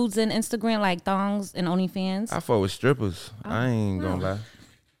nudes and Instagram, like thongs and OnlyFans? I fuck with strippers. I ain't gonna lie.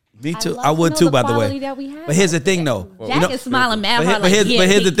 Me too. I would too, by the way. But here's the thing, though. Jack is smiling mad hard. But here's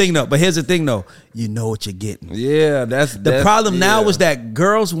the thing, though. You know what you're getting. Yeah, that's the problem now is that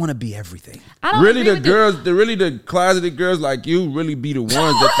girls want to be everything. Really, the closeted girls like you really be the ones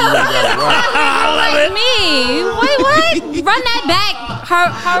that you really gotta watch. I love it. Me? Wait, what? Run that back,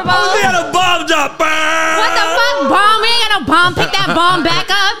 Herbo. We had a bomb drop. What the fuck? Bomb? We ain't got no bomb. Pick that bomb back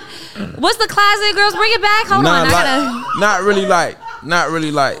up. What's the closeted girls? Bring it back. Hold on. Not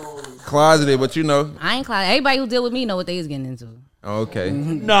really like closeted, but you know. I ain't closeted. Everybody who deal with me know what they is getting into. Okay.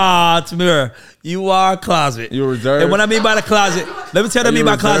 Nah, Tamira, you are a closet. You're reserved. And what I mean by the closet, let me tell you what I mean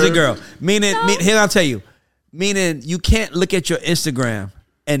by closet girl. Meaning, here I'll tell you. Meaning, you can't look at your Instagram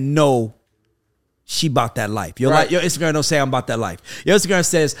and know she about that life. Your Instagram don't say I'm about that life. Your Instagram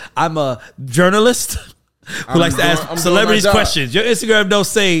says I'm a journalist who likes to ask celebrities questions. Your Instagram don't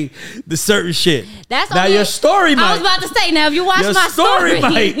say the certain shit. That's now your story might. I was about to say, now if you watch my story,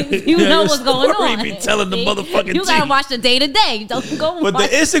 you know what's going on. Be telling the motherfucking you gotta watch the day to day. Don't go. But the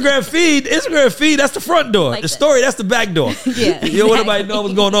Instagram feed, that's the front door. Like the story, that's the back door. Yeah, you don't want nobody know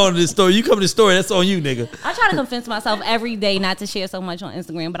what's going on in this story. You come to the story, that's on you, nigga. I try to convince myself every day not to share so much on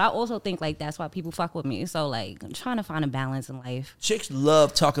Instagram, but I also think like that's why people fuck with me. So like, I'm trying to find a balance in life. Chicks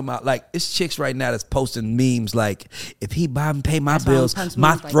love talking about like it's chicks right now that's posting memes like if he buy and pay my bills,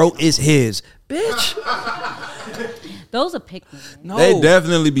 my throat is his. Bitch. Those are pick me. No. They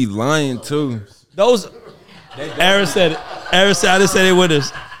definitely be lying too. Aaron said it. I didn't say they with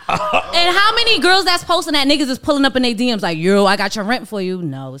us. And how many girls that's posting that niggas is pulling up in their DMs like, yo, I got your rent for you?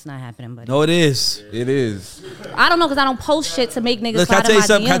 No, it's not happening, buddy. No, it is. It is. I don't know because I don't post shit to make niggas. Look, can I tell you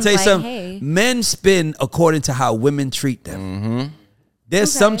something? Can I tell you something? Hey. Men spin according to how women treat them. Mm-hmm.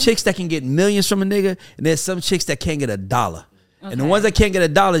 There's some chicks that can get millions from a nigga, and there's some chicks that can't get $1. Okay. And the ones that can't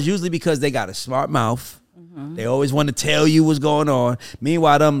get $1 is usually because they got a smart mouth. Mm-hmm. They always want to tell you what's going on.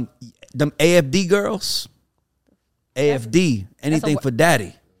 Meanwhile, them AFD girls, AFD, anything for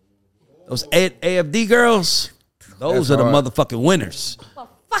daddy. Those AFD girls, those are the motherfucking winners. What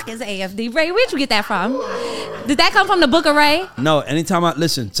the fuck is AFD? Ray, where'd you get that from? Did that come from the Book of Ray? No, anytime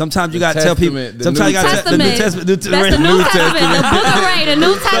listen, sometimes you got to tell people. Sometimes you got to the New Testament. That's the New Testament. The Book of Ray, the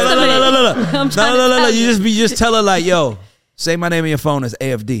New Testament. No. You just tell her like, yo, say my name on your phone as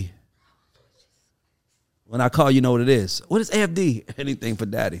AFD. When I call, you know what it is. What is AFD? Anything for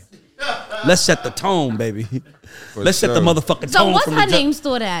daddy. Let's set the tone, baby. Let's set the motherfucking tone. So what's her name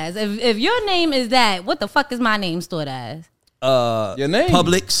stored as? If your name is that, what the fuck is my name stored as? Your name?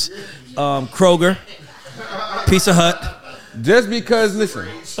 Publix, Kroger, Pizza Hut. Just because, listen,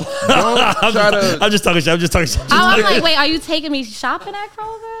 don't try to. I'm just talking shit. I'm like, wait, are you taking me shopping at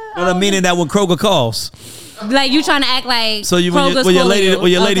Kroger? Well, I'm meaning that when Kroger calls. Like you trying to act like so you when your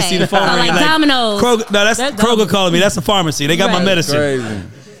lady see the phone like Domino's. Kroger, no, that's Kroger calling me. That's a pharmacy. They got my medicine. Crazy.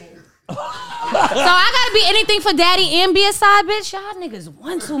 So I gotta be anything for daddy and be a side bitch. Y'all niggas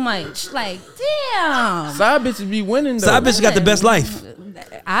want too much. Like, damn. Side bitches be winning though. Side bitches got the best life.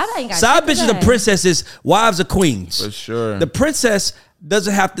 I ain't got side bitches are princesses, wives are queens. For sure. The princess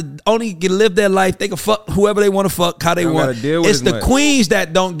doesn't have to only get to live their life. They can fuck whoever they want to fuck, how they want. It's the queens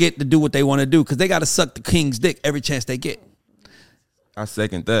that don't get to do what they want to do because they got to suck the king's dick every chance they get. I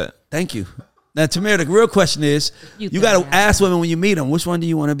second that. Thank you. Now, Tamir, the real question is, you got to ask women when you meet them, which one do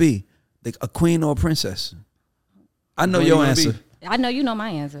you want to be? A queen or a princess? I know your answer. I know you know my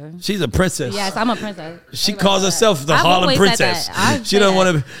answer. She's a princess. Yes, I'm a princess. She calls herself the Harlem princess. She don't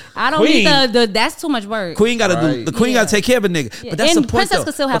want to. I don't need the. That's too much work. Queen got to do. The queen got to take care of a nigga. Yeah. But that's the point, though.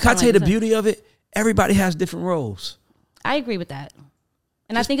 But can I tell you the beauty of it? Everybody has different roles. I agree with that.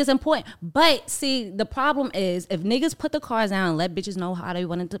 And I think it's important. But see, the problem is if niggas put the cards down and let bitches know how they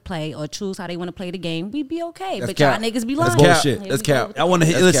wanted to play or choose how they want to play the game, we'd be okay. That's but cap. Y'all niggas be lying. That's bullshit. That's cap. I want to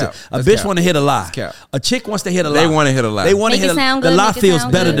hit. Listen, a bitch want to hit a lie. A chick wants to hit a lie. They want to hit a lie. They want to hit a lie. The lie feels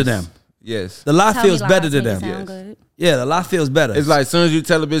better to them. Yes. The lie feels better to them. Yes. Yeah, the lie feels better. It's like as soon as you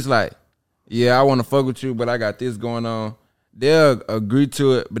tell a bitch like, yeah, I want to fuck with you, but I got this going on, they'll agree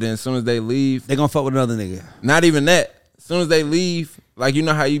to it. But then as soon as they leave, they gonna fuck with another nigga. Not even that. As soon as they leave, like you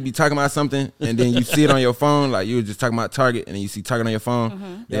know how you be talking about something and then you see it on your phone, like you were just talking about Target and then you see Target on your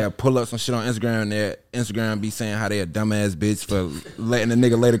phone, they'll pull up some shit on Instagram and their Instagram be saying how they a dumbass bitch for letting the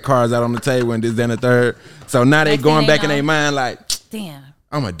nigga lay the cards out on the table and this, then the third. So now they going back in their mind like, damn,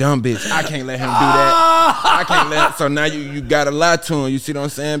 I'm a dumb bitch. I can't let him do that. I can't let. So now you gotta lie to him. You see what I'm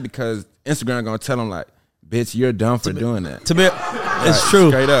saying? Because Instagram gonna tell him like, bitch, you're dumb for doing that. To me, it's true.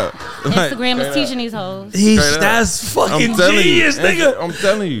 Straight up. Instagram is teaching these hoes. That's fucking genius, nigga. I'm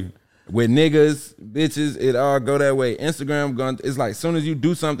telling you. With niggas, bitches, it all go that way. Instagram, it's like as soon as you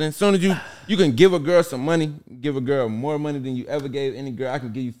do something, as soon as you can give a girl some money, give a girl more money than you ever gave any girl. I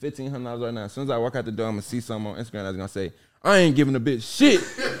can give you $1,500 right now. As soon as I walk out the door, I'm going to see something on Instagram that's going to say, I ain't giving a bitch shit.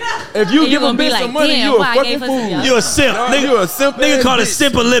 If you give a bitch some money, you a fucking fool. You a simp. You a simp. Nigga call it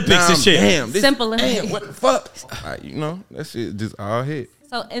Simp Olympics and shit. Damn. Simp Olympics. What the fuck? You know, that shit just all hit.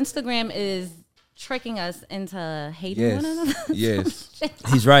 So Instagram is tricking us into hating one another? Yes.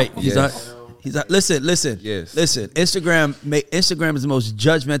 He's right. He's not. Listen. Yes. Listen. Instagram is the most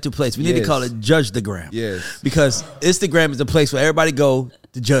judgmental place. We need to call it Judge the Gram. Yes. Because Instagram is the place where everybody go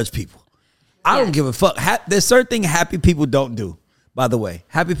to judge people. I don't give a fuck. There's certain things happy people don't do. By the way,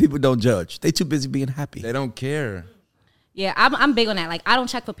 happy people don't judge. They too busy being happy. They don't care. Yeah, I'm big on that. Like, I don't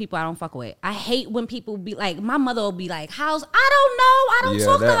check for people I don't fuck with. I hate when people be like, my mother will be like, how's, I don't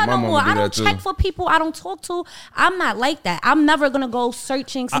talk to her no more. I don't check for people I don't talk to. I'm not like that. I'm never going to go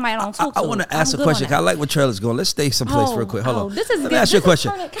searching somebody I don't talk to. I want to ask a question. I like where Trayle's going. Let's stay someplace real quick. Hold on. This is Let me ask you a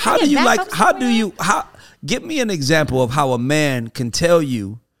question. Give me an example of how a man can tell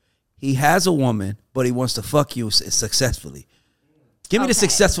you he has a woman, but he wants to fuck you successfully. Give me the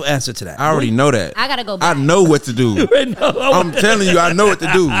successful answer to that. I already know that. I gotta go back. I know what to do. I'm telling you, I know what to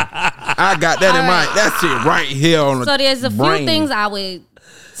do. I got that in mind. That's it right here on the So there's a brain. few things I would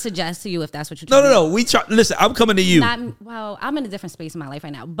suggest to you if that's what you're No. Listen, I'm coming to you. I'm in a different space in my life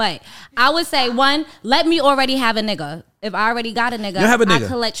right now. But I would say, one, let me already have a nigga. If I already got a nigga, you have a nigga. I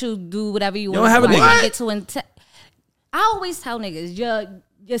could let you do whatever you want. You don't have a nigga. I always tell niggas,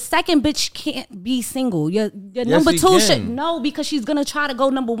 Your second bitch can't be single. Your number two should no, because she's gonna try to go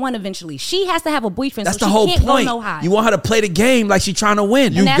number one eventually. She has to have a boyfriend. That's so the she whole can't point. Go no high. You want her to play the game like she's trying to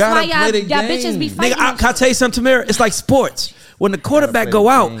win. And that's gotta why play the y'all game. bitches be fighting. Nigga, can I tell you something, Tamira? It's like sports. When the quarterback go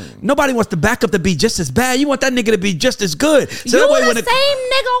out, nobody wants the backup to be just as bad. You want that nigga to be just as good. So you that way the when same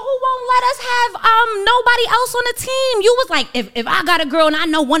nigga who won't let us have nobody else on the team. You was like, if I got a girl and I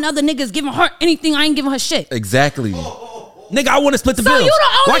know one other nigga's giving her anything, I ain't giving her shit. Exactly. Nigga, I want to split the bills. You the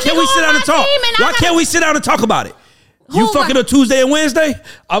only Why can't we sit down and talk? Why can't we sit down and talk about it? You fucking a Tuesday and Wednesday?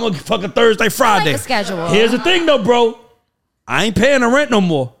 I'm a fucking Thursday, Friday. Like the schedule. Here's the thing though, bro. I ain't paying the rent no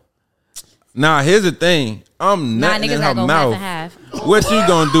more. Nah, here's the thing. I'm nutting in her mouth. What you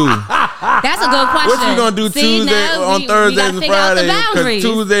gonna do? That's a good question. What you gonna do Tuesday on Thursdays and Fridays? Because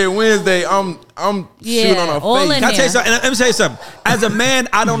Tuesday and Wednesday, I'm shooting on her face. Can I tell you something? Let me tell you something. As a man,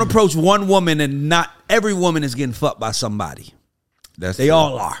 I don't approach one woman and not every woman is getting fucked by somebody. They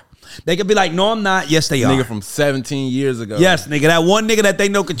all are. They could be like, no, I'm not. Yes, they are. Nigga from 17 years ago. Yes, nigga. That one nigga that they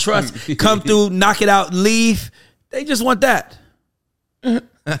know can trust, come through, knock it out, and leave. They just want that.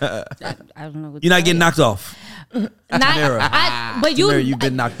 I don't know. You're not getting knocked off. But Tamira, you've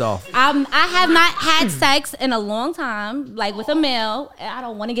been knocked off. I have not had sex in a long time, like with a male. I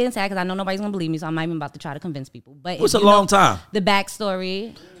don't want to get into that because I know nobody's gonna believe me, so I'm not even about to try to convince people. But what's a long time? The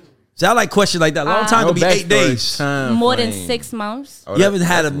backstory. See, I like questions like that. Long time could be 8 days. More than 6 months. You haven't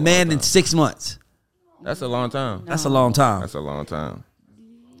had a man in 6 months. That's a long time. No. That's a long time. That's a long time.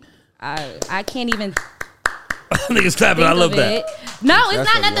 I can't even. Niggas clapping. I love that. No,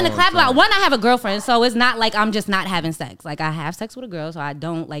 it's not nothing to clap about. One, I have a girlfriend, so it's not like I'm just not having sex. Like I have sex with a girl, so I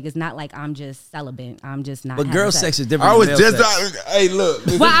don't like. It's not like I'm just celibate. I'm just not. But girl sex is different. I was just. Hey, look.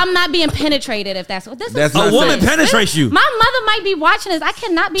 Well, I'm not being penetrated. If that's what this is. A woman penetrates you. My mother might be watching this. I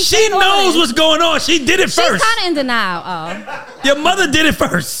cannot be. She knows what's going on. She did it first. She's kind of in denial. Oh. Your mother did it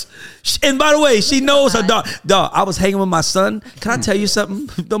first. And by the way, she knows her dog. Dog, I was hanging with my son. Can I tell you something?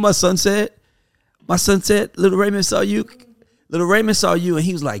 You know what my son said? My son said, Little Raymond saw you. Little Raymond saw you, and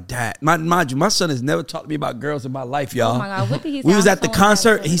he was like, Dad. Mind you, my son has never talked to me about girls in my life, y'all. Oh my God, what did he say? We was at the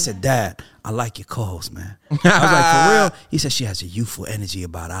concert, and he said, Dad, I like your calls, man. I was like, for real? He said, she has a youthful energy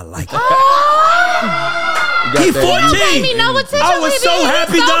about it. I like it. He 14. I was so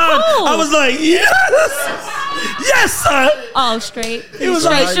happy, Don. Cool. I was like, yes. Yes, son. Oh, straight. He was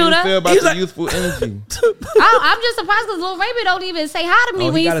straight like, shooter. Feel about the youthful energy. I'm just surprised because Lil Raymond don't even say hi to me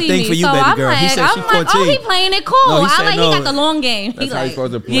when he you see me. For you, so baby I'm girl. like, He said I'm like, oh, he playing it cool. No, I like he got the long game. That's he how like, you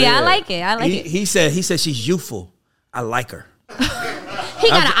supposed to play. Yeah, I like it. I like it. He said she's youthful. I like her. He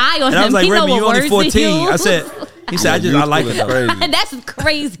got an eye on him. I was like, he Remy, know you what only words 14. I said. He said, I like it. That's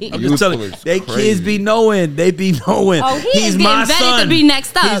crazy. I'm just telling you, they kids be knowing. They be knowing. Oh, he's my son. To be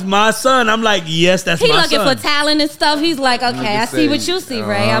next up. He's my son. I'm like, yes, that's my son. He looking for talent and stuff. He's like, okay, I see what you see,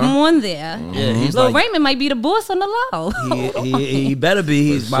 Ray. I'm on there. Yeah, he's Lil like, Raymond might be the boss on the low. he better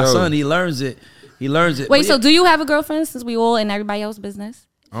be. He's my son. He learns it. Wait, so do you have a girlfriend since we all in everybody else's business?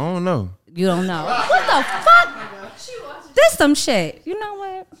 I don't know. You don't know. What the fuck? This some shit. You know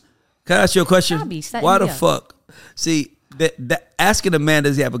what? Can I ask you a question? Why the fuck? See, asking a man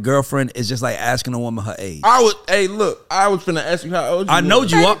does he have a girlfriend is just like asking a woman her age. I was finna ask you how old you I know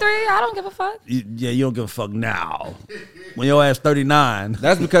you are. 33. I don't give a fuck. You don't give a fuck now. When your ass 39.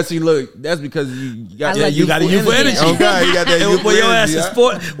 That's because you got a youthful energy. Oh God, you got that youthful when your energy. Ass is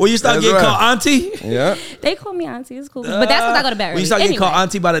 40, when you start getting called auntie. Yeah. They call me auntie. It's cool. But that's because I go to bed early. When you start getting called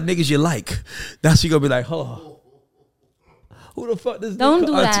auntie by the niggas you like, that's you gonna be like, oh, who the fuck this? Don't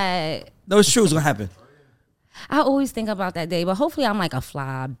do that. No, it's true. It's gonna happen. I always think about that day, but hopefully I'm like a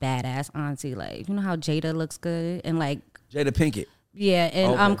fly, badass auntie. Like, you know how Jada looks good and like Jada Pinkett. Yeah,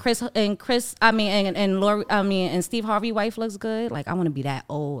 and Chris, and Lori, and Steve Harvey's wife looks good. Like, I want to be that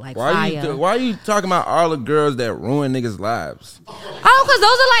old, like fire. Why are you talking about all the girls that ruin niggas' lives? Oh, because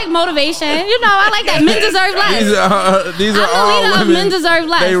those are like motivation. You know, I like that. Men deserve less. These are all women. Men deserve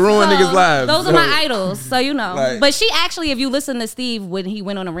less. They ruin niggas' lives. Those are my idols. So you know, but she actually, if you listen to Steve when he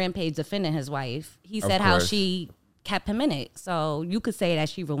went on a rampage defending his wife, he said how she kept him in it. So you could say that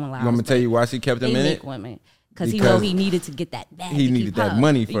she ruined lives. You want me to tell you why she kept him in it? Women. Because he know he needed to get that bag. He needed that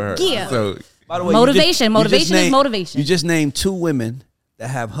money for her. Yeah. So, by the way, motivation is motivation. You just named 2 women that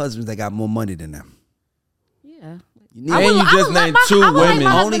have husbands that got more money than them. Yeah. You just named 2 women.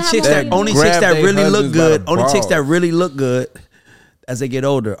 Only chicks that really look good. Only chicks that really look good as they get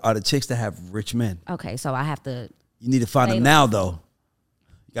older are the chicks that have rich men. Okay, so I have to. You need to find them now, though.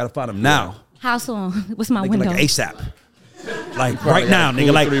 You got to find them now. How soon? What's my window? Like ASAP. Like right now,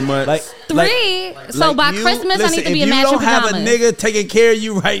 nigga. Like 3 months. Like 3. So by Christmas, I need to be a match. If you don't have a nigga taking care of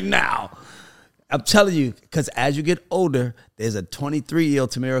you right now, I'm telling you, because as you get older, there's a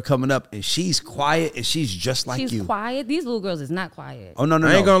 23-year-old Tamara coming up, and she's quiet, and she's just like you. She's quiet. These little girls is not quiet. Oh, no.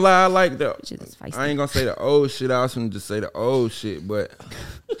 I ain't gonna lie, I like the. I ain't gonna say the old shit. I was gonna just say the old shit, but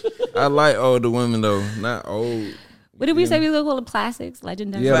I like older women though, not old. What did we say we look call them classics,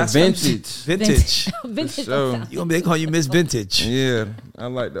 legendary? Yeah, vintage. Vintage. So, they call you Miss Vintage. Yeah, I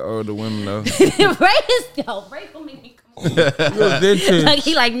like the older women though. Ray gonna make me vintage. like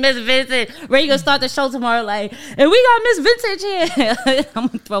he like Miss Vintage. Ray gonna start the show tomorrow like, and we got Miss Vintage here. I'm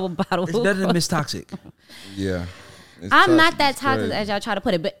gonna throw a bottle. It's better than Miss Toxic. Yeah. I'm not that toxic as y'all try to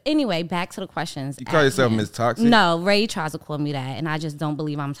put it. But anyway, back to the questions. You call yourself Miss Toxic? No, Ray tries to call me that, and I just don't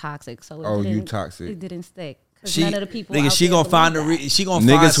believe I'm toxic. So you toxic. It didn't stick. None of the people she gonna find she gonna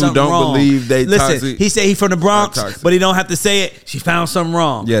niggas find something who don't wrong. believe they Listen, toxic. he said he from the Bronx, but he don't have to say it. She found something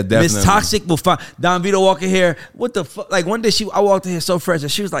wrong. Yeah, definitely. Miss Toxic will find Don Vito walking here. What the fuck? Like one day I walked in here so fresh,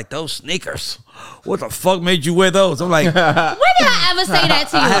 and she was like, "Those sneakers. What the fuck made you wear those?" I'm like, when did I ever say that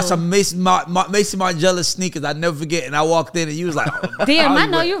to you? I had some Mason Margiela sneakers. I never forget, and I walked in, and you was like, "Damn, I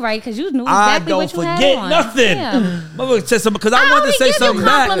know you're right because you knew exactly what you had on." I don't forget nothing. Motherfucker said something because I wanted to say something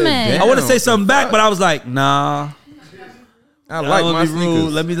back. I want to say something back, but I was like, nah. I like my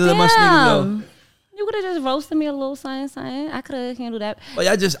sneakers. Let my sneakers go. You could have just roasted me a little something. I could have handled that. But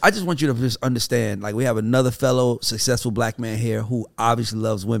I just want you to just understand, like we have another fellow successful black man here who obviously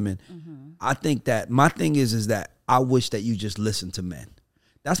loves women. Mm-hmm. I think that my thing is that I wish that you just listen to men.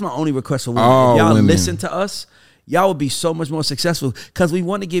 That's my only request for women. If y'all listen to us, y'all would be so much more successful because we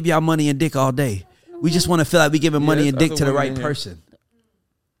want to give y'all money and dick all day. We just want to feel like we giving money and dick to the right person.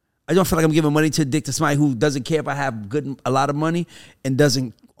 I don't feel like I'm giving money to a dick to somebody who doesn't care if I have a lot of money and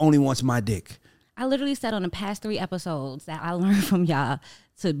only wants my dick. I literally said on the past 3 episodes that I learned from y'all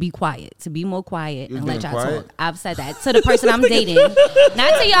to be quiet, to be more quiet and let y'all talk. I've said that to the person I'm dating.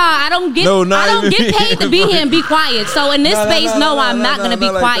 Not to y'all. I don't get paid to be here and be quiet. So in this space, I'm not gonna be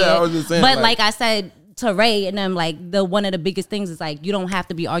quiet. But like I said to Ray and them, like one of the biggest things is like you don't have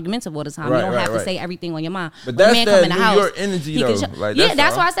to be argumentative all the time. You don't have to say everything on your mind. But that's that New York energy though.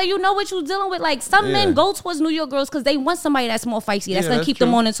 That's why I say you know what you're dealing with. Like some men go towards New York girls because they want somebody that's more feisty, that's gonna keep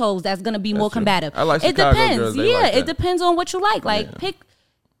them on their toes, that's gonna be more combative. I like Chicago girls. It depends. It depends on what you like. Like pick.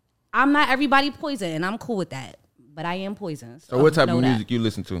 I'm not everybody poison, and I'm cool with that. But I am poison. So what type of music you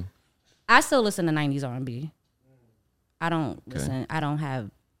listen to? I still listen to 90s R&B. I don't listen. I don't have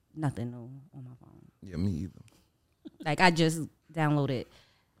nothing new on my phone. Yeah, me either. Like I just downloaded.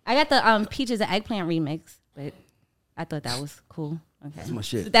 I got the Peaches and Eggplant remix, but I thought that was cool. Okay, that's my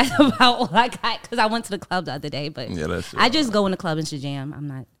shit. That's about all I got because I went to the club the other day. But that's I just go in the club and jam. I'm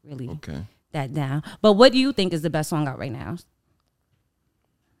not really that down. But what do you think is the best song out right now?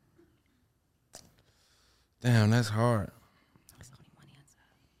 Damn, that's hard.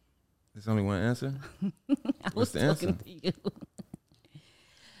 There's only one answer. What's the answer?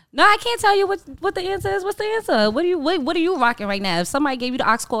 No, I can't tell you what the answer is. What's the answer? What are you rocking right now? If somebody gave you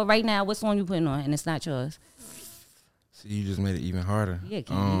the aux cord right now, what song you putting on and it's not yours? See, you just made it even harder. Yeah, it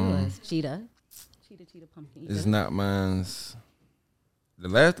can't be yours. Cheetah pumpkin. It's not mine's. The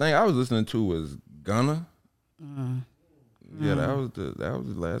last thing I was listening to was Gunna. Yeah, that was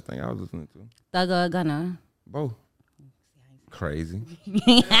the last thing I was listening to. Thugger or Gunna? Both. Crazy.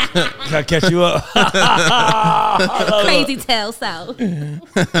 Gotta catch you up. Crazy tail south. She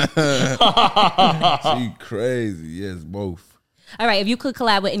crazy. Yes, both. All right, if you could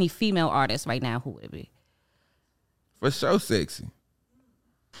collab with any female artist right now, who would it be? For sure, Sexy.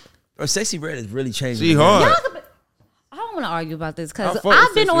 Sexy Red is really changing. She hard. I don't want to argue about this because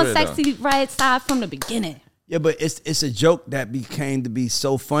I've been on Sexy Red side from the beginning. Yeah, but it's a joke that became to be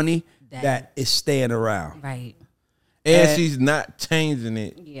so funny that it's staying around. Right. And she's not changing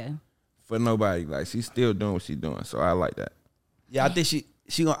it. Yeah. For nobody. Like she's still doing what she's doing. So I like that. Yeah, I think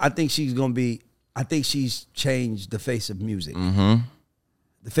she's changed the face of music. Mm-hmm.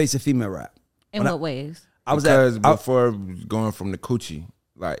 The face of female rap. In what ways? Before going from the coochie,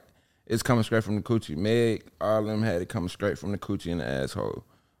 like it's coming straight from the coochie. Meg, all of them had it coming straight from the coochie and the asshole.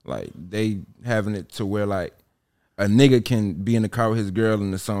 Like they having it to where like a nigga can be in the car with his girl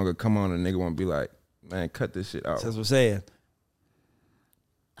and the song will come on and a nigga won't be like, man, cut this shit out. That's what I'm saying.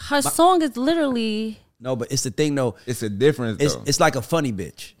 Her song is literally... No, but it's the thing, though. It's a difference, though. It's like a funny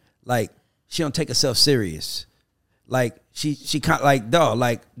bitch. Like, she don't take herself serious. Like, she kind of like, dog,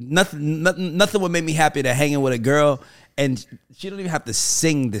 like, nothing would make me happier than hanging with a girl, and she don't even have to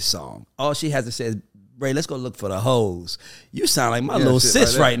sing this song. All she has to say is, Ray, let's go look for the hoes. You sound like my little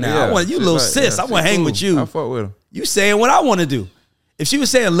sis like right now. Yeah, I want you little sis. I want to hang with you. I fuck with her. You saying what I want to do. If she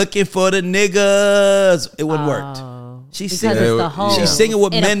was saying looking for the niggas, it wouldn't work. She's because singing. it's the hoe. She's singing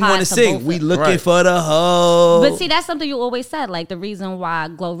what It men want to applies to sing. both We of- looking Right. for the hoe. But see, that's something you always said. Like the reason why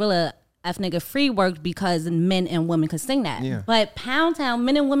Glorilla F Nigga Free worked because men and women could sing that. Yeah. But Pound Town,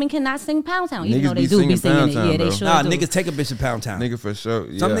 men and women cannot sing Pound Town, even Niggas though they be do be singing singing Pound it. Town, Yeah, they though. sure Nah, do. niggas take a bitch to Pound Town. Nigga for sure.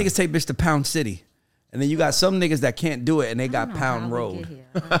 Yeah. Some niggas take bitch to Pound City. And then you got some niggas that can't do it and they got How Pound we Road.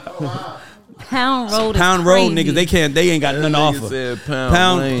 get here. Pound Road is Pound Road crazy. niggas, they ain't got nothing to nigga offer. said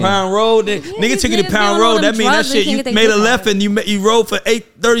Pound Lane. Pound Road, nigga these took you to niggas Pound doing all Road. them That mean that drugs, they shit can't you get their made a dick left hard. and you rode for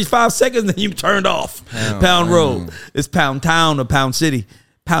 35 seconds, then you turned off. Pound Road. It's Pound Town or Pound City.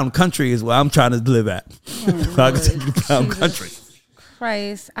 Pound Country is where I'm trying to live at. So I can take you to Pound Country.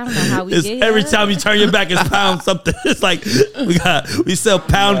 Christ, I don't know how we It's get here. every time you turn your back, it's Pound something. It's like we sell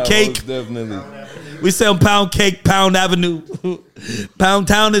Pound Yeah, Cake. most definitely. We sell Pound Cake, Pound Avenue. Pound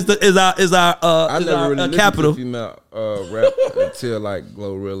Town is our I never really listened capital. to female rap until like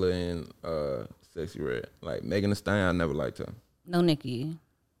Glorilla and Sexy Red. Like Megan Thee Stallion, I never liked her. No, Nikki.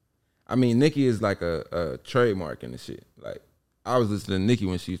 I mean, Nicki is like a trademark in the shit. Like I was listening to Nicki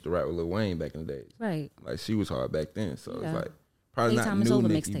when she used to rap with Lil Wayne back in the days. Right. Like she was hard back then, so Yeah. it's like probably Playtime not is new Over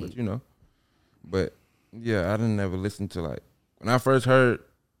Nicki, mixtape. but you know. But yeah, I didn't ever listen to like when I first heard.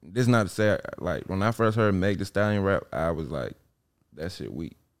 This not to say like when I first heard Meg Thee Stallion rap, I was like, that shit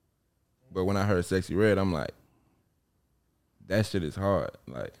weak. But when I heard Sexy Red, I'm like, that shit is hard.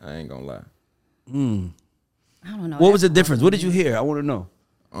 Like I ain't gonna lie. I don't know. What was the difference? What did you hear? I want to know.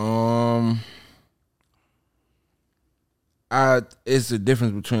 It's the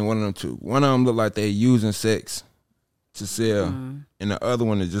difference between one of them two. One of them look like they using sex to sell, and the other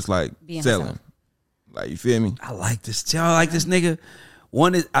one is just like Being selling. herself. Like you feel me? I like this. Y'all like this nigga.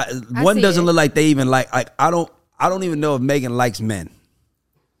 One is I one see doesn't it. look like they even like. I don't even know if Megan likes men.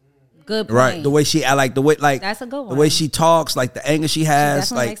 Good point. Right. The way she, I like the way like That's a good the way one. she talks, like the anger she has,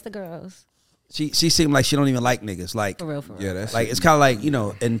 Definitely like likes the girls. she seemed like she don't even like niggas. Like For real, for real. Yeah, that's like it's kind of like, you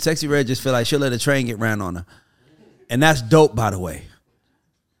know, and Sexy Red just feel like she'll let a train get ran on her, and that's dope, by the way.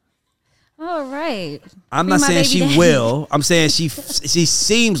 All right. I'm Free not my saying baby she daddy. will. I'm saying she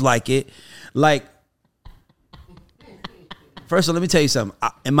seems like it. Like, first of all, let me tell you something.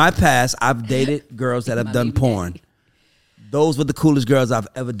 In my past, I've dated girls that have my done baby porn. daddy. Those were the coolest girls I've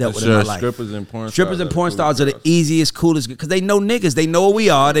ever dealt with in my life. Strippers and porn Strippers stars and are porn the stars are the coolest easiest, coolest, because they know niggas. They know what we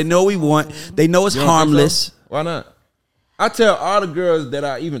are. They know what we want. They know it's You don't think harmless. so? Why not? I tell all the girls that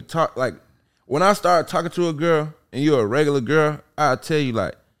I even talk, like when I start talking to a girl and you're a regular girl, I tell you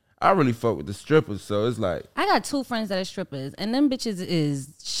like I really fuck with the strippers. So it's like, I got two friends that are strippers, and them bitches is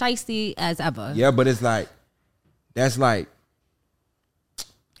shiesty as ever. yeah, but it's like that's like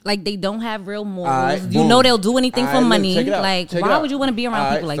Like they don't have real morals. Alright, You boom. know they'll do anything for Alright, look, money. check it out, Like check it why out. would you want to be around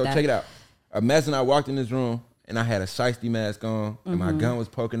Alright, people like so that? check it out. Imagine I walked in this room and I had a shiesty mask on and my gun was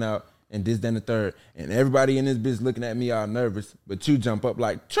poking out and this, then the third, and everybody in this bitch looking at me all nervous, but you jump up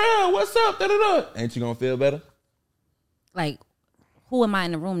like, Trayle, what's up? Da-da-da. Ain't you gonna feel better? Like who am I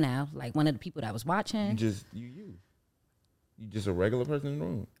in the room now? Like one of the people that was watching. You just a regular person in the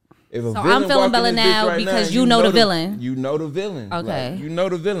room. If a So villain I'm feeling walk in better this bitch now right because you know the villain. You know the villain. Okay. Like, you know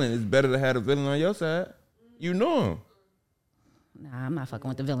the villain. It's better to have a villain on your side. You know him. Nah, I'm not fucking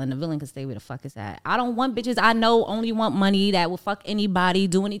with the villain. The villain can stay where the fuck is at. I don't want bitches I know only want money that will fuck anybody,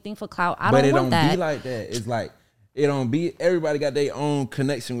 do anything for clout. I But don't it want don't that. be like that. It's like it don't be. Everybody got their own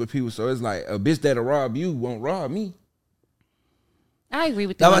connection with people. So it's like a bitch that'll rob you won't rob me. I agree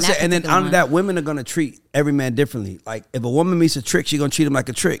with you. That's on what I said. that And then particular under one. that, women are gonna treat every man differently. Like if a woman meets a trick, she gonna treat him like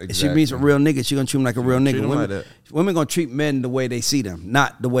a trick. If she meets a Exactly. real nigga, she gonna treat him like a real treat nigga. him Women, like that. women gonna treat men the way they see them,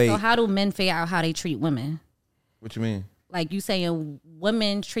 not the way. So how do men figure out how they treat women? What you mean? Like you saying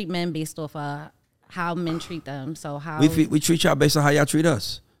women treat men based off of how men treat them. So how we treat y'all based on how y'all treat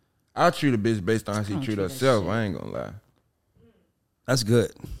us. I treat a bitch based on how she don't treat treat that herself. shit. I ain't gonna lie. That's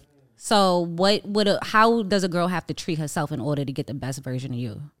good. So what would how does a girl have to treat herself in order to get the best version of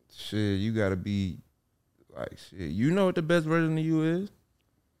you? Shit, you gotta be like shit. You know what the best version of you is?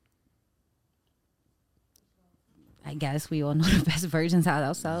 I guess we all know the best versions of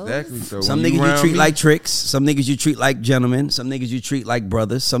ourselves. Exactly. So Some when niggas you around treat me- like tricks. Some niggas you treat like gentlemen. Some niggas you treat like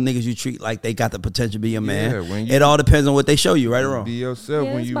brothers. Some niggas you treat like they got the potential to be your man. when you- It all depends on what they show you, right or wrong. Be yourself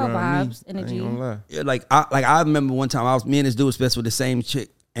Yeah, when it's you about around vibes, me. energy. I ain't gonna lie. Yeah, I remember one time me and this dude was best with the same chick,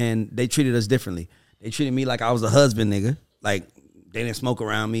 and they treated us differently. They treated me like I was a husband, nigga. Like they didn't smoke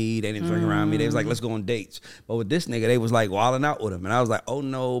around me, they didn't drink around me. They was like, let's go on dates. But with this nigga, they was like wilding out with him, and I was like, oh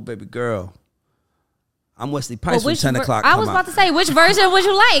no, baby girl, I'm Wesley Pipes from 10 o'clock. I was about to say, which version would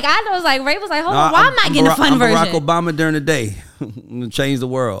you like? I was like, Ray was like, hold on, why am I getting a fun version? I'm Barack Obama during the day. Change the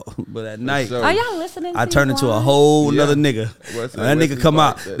world. But at night, are y'all listening? I turn into a whole nother nigga. That nigga come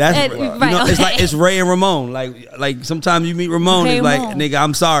out. That's it's like it's Ray and Ramon. Like sometimes you meet Ramon, it's like, nigga,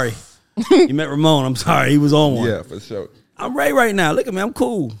 I'm sorry. You met Ramon, I'm sorry. He was on one. Yeah, for sure. I'm Ray right now. Look at me, I'm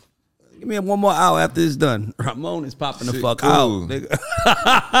cool. Give me one more hour after it's done. Ramon is popping the fuck out, nigga.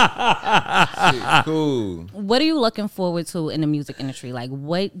 Shit, cool. What are you looking forward to in the music industry? Like,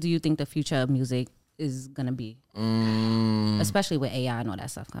 what do you think the future of music is gonna be? Especially with AI and all that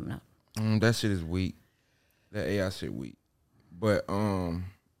stuff coming up. That shit is weak. That AI shit weak. But I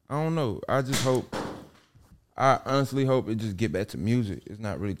don't know. I honestly hope it just get back to music. It's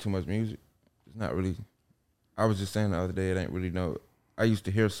not really too much music. It's not really. I was just saying the other day, it ain't really no. I used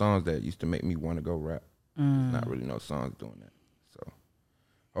to hear songs that used to make me want to go rap. Not really no songs doing that. So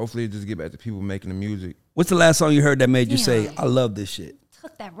hopefully it just get back to people making the music. What's the last song you heard that made you say, I love this shit?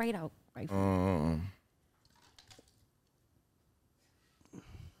 Took that right out. Right.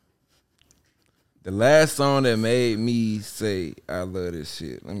 The last song that made me say, I love this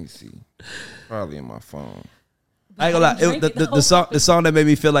shit. Let me see. Probably in my phone. I ain't gonna lie. The song that made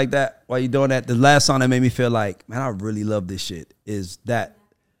me feel like that while you doing that, the last song that made me feel like, man, I really love this shit is that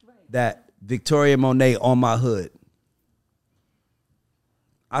Victoria Monet On My Hood.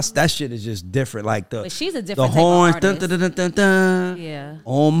 That shit is just different. Like but she's a different the horns, type of dun, dun, dun, dun, dun, yeah.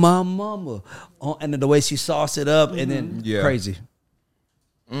 On my mama, and then the way she sauce it up, and then crazy.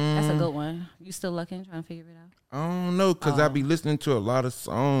 That's a good one. You still looking, trying to figure it out? I don't know, cause I be listening to a lot of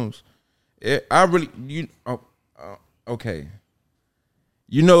songs. Okay.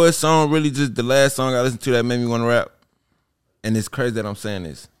 You know a song really just the last song I listened to that made me want to rap? And it's crazy that I'm saying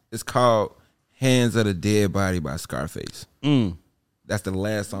this. It's called Hands of the Dead Body by Scarface. That's the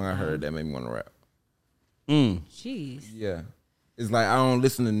last song I heard that made me want to rap. Jeez. Yeah. It's like I don't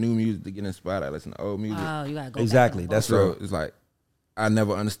listen to new music to get inspired. I listen to old music. Oh, you gotta go exactly. That's right. It's like I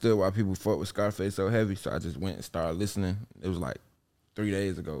never understood why people fought with Scarface so heavy, so I just went and started listening. It was like 3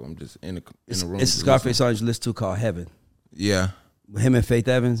 days ago. I'm just in the room. It's a Scarface song you listen to called Heaven. Yeah. Him and Faith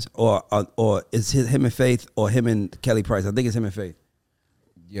Evans, or it's him and Faith, or him and Kelly Price. I think it's him and Faith.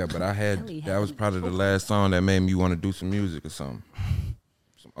 Yeah, but that was probably the last song that made me want to do some music or something.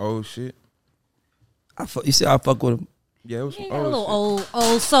 Some old shit. You see, I fuck with him. Yeah, it was some old shit. A little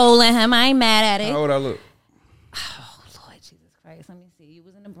old soul in him. I ain't mad at it. How old I look? Oh Lord Jesus Christ! Let me see. You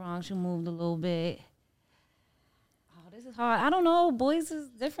was in the Bronx. You moved a little bit. This is hard. I don't know. Boys is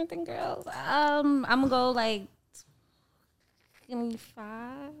different than girls. I'm gonna go like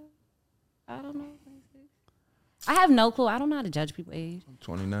 25. I don't know. I have no clue. I don't know how to judge people's age. I'm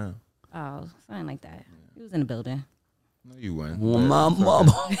 29. Oh, something like that. He was in the building. No, you weren't. On my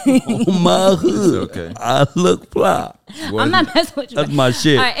mama, on my hood. Okay. I look fly. I'm not messing with you. That's my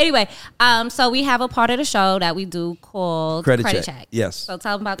shit. All right. Anyway, so we have a part of the show that we do called Credit Check. Yes. So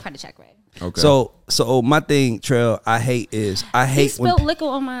tell them about Credit Check, Ray. Okay. So my thing, Trayle, I hate he spilled liquor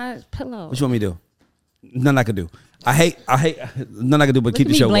on my pillow. What you want me to do? Nothing I can do. I hate nothing I can do but keep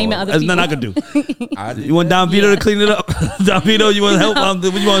the show going. There's nothing I can do. You want Don Vito to clean it up? Don Vito, you want to help? What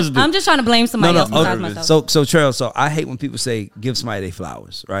you want us to do? I'm just trying to blame somebody else besides myself. So Trayle, I hate when people say give somebody their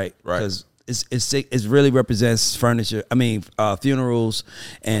flowers, right? Right. Because it really represents funerals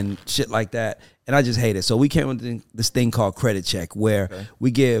and shit like that. And I just hate it. So we came with this thing called Credit Check, where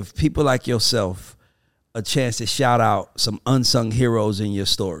we give people like yourself a chance to shout out some unsung heroes in your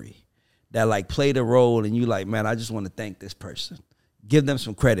story that like played a role, and you like, man, I just want to thank this person. Give them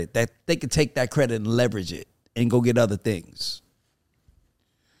some credit that they can take that credit and leverage it and go get other things.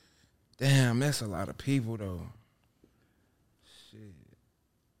 Damn, that's a lot of people though. Shit.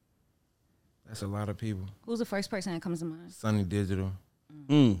 That's a lot of people. Who's the first person that comes to mind? Sunny Digital.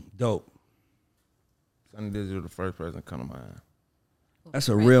 Dope. Sunny Digital, the first person to come to mind. That's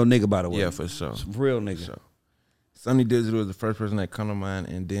a real nigga, by the way. Yeah, for sure. It's a real nigga. Sure. Sunny Digital is the first person that come to mind,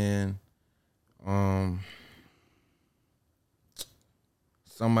 and then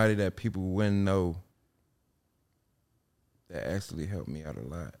somebody that people wouldn't know that actually helped me out a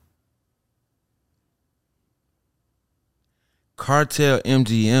lot. Cartel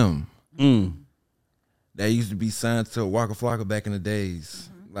MGM. That used to be signed to Waka Flocka back in the days.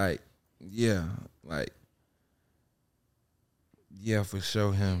 Yeah, for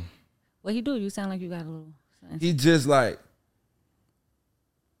sure him. What he do? You sound like you got a little something. He just like,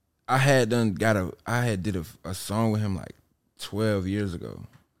 I had did a song with him like 12 years ago.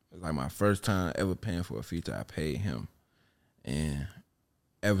 It was like my first time ever paying for a feature. I paid him. And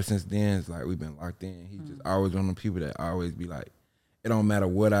ever since then, it's like we've been locked in. He just always one of the people that always be like, it don't matter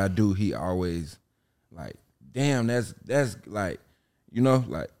what I do, he always like, damn, that's like, you know,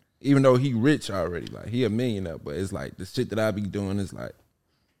 like, even though he rich already, like he a millionaire, but it's like the shit that I be doing is like.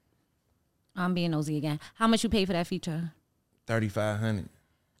 I'm being nosy again. How much you pay for that feature? $3,500.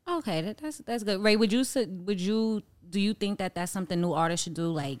 Okay, that's good. Ray, do you think that that's something new artists should do?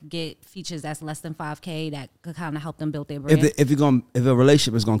 Like get features that's less than $5K that could kind of help them build their brand. If a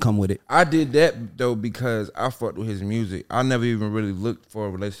relationship is gonna come with it. I did that though because I fucked with his music. I never even really looked for a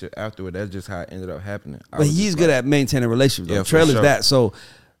relationship afterward. That's just how it ended up happening. But he's good at maintaining relationships. Yeah, Trayle is that. So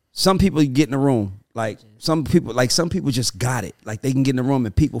some people get in the room. Like some people just got it. Like they can get in the room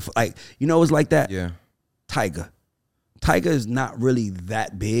and people like, you know, it's like that. Yeah. Tyga is not really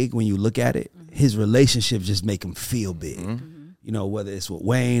that big when you look at it. Mm-hmm. His relationships just make him feel big. Mm-hmm. You know, whether it's with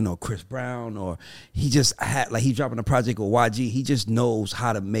Wayne or Chris Brown, or he just had, like, he's dropping a project with YG. He just knows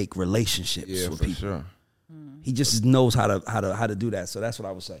how to make relationships with people. Sure. Mm-hmm. He just knows how to do that. So that's what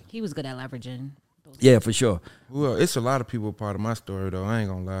I would say. He was good at leveraging. Yeah, for sure. Well, it's a lot of people part of my story though. I ain't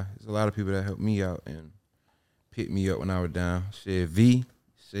gonna lie. There's a lot of people that helped me out and picked me up when I was down. Shit, V.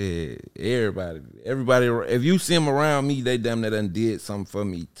 Shit, everybody. If you see them around me, they damn near done did something for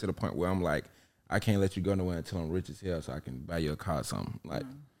me to the point where I'm like, I can't let you go nowhere until I'm rich as hell so I can buy you a car or something. Like,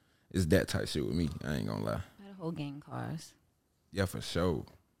 it's that type shit with me. I ain't gonna lie. I had a whole gang cars. Yeah, for sure.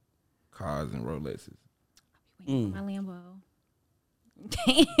 Cars and Rolexes. My Lambo.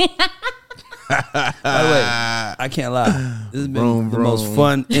 By the way, I can't lie. This has been the most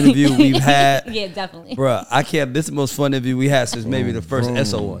fun interview we've had. Yeah, definitely. Bruh, this is the most fun interview we had since maybe the first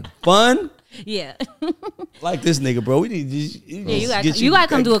SO one. Fun? Yeah. Like this nigga, bro. We need to you gotta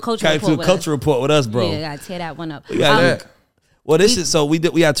come do a culture report with us. Culture report with us, bro. Yeah, gotta tear that one up. We got that. Well,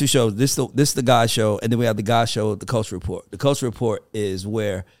 we had two shows. This is the guy show, and then we have the guy show, the culture report. The culture report is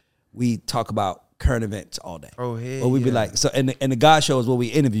where we talk about current events all day. Oh, hey. Or we be like, so, and the guy show is where we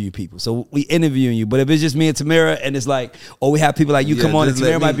interview people. So we interviewing you. But if it's just me and Tamara, and it's like, or we have people like you come on, and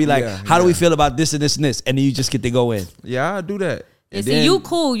Tamara might be like, how do we feel about this and this and this? And then you just get to go in. Yeah, I do that. And see, you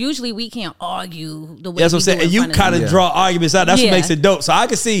cool. Usually we can't argue the way. That's what I'm saying. And you kind of draw arguments out. That's what makes it dope. So I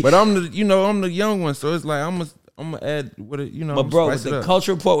can see. But I'm the young one, so it's like I'm gonna add what But bro, with the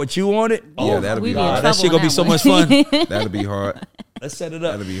culture report, what you want it? Yeah, that'll be hard. That shit gonna be so much fun. That'll be hard. Let's set it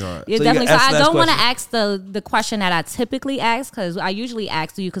up. That'll be hard. Yeah, so definitely. So I don't want to ask the question that I typically ask, because I usually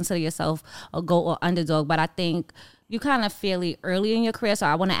ask, do you consider yourself a GOAT or underdog? But I think you kind of fairly early in your career, so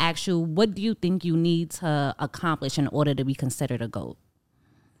I want to ask you, what do you think you need to accomplish in order to be considered a GOAT?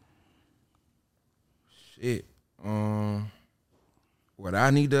 Shit. What I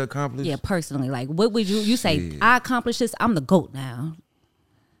need to accomplish? Yeah, personally. Like, what would you say, I accomplished this, I'm the GOAT now?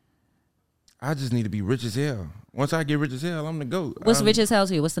 I just need to be rich as hell. Once I get rich as hell, I'm the GOAT. What's rich as hell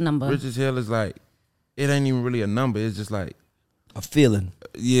to you? What's the number? Rich as hell is like, it ain't even really a number. It's just like a feeling.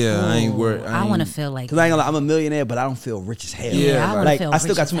 Yeah, I ain't worried. I want to feel like, because I ain't gonna lie, I'm a millionaire, but I don't feel rich as hell. Yeah, like I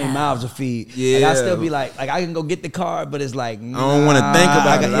still got too many mouths to feed. Yeah, like, I still be like I can go get the car, but it's like, I don't want to think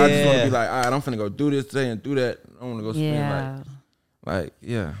about it. I just want to be like, all right, I'm finna go do this today and do that. I want to go spend like,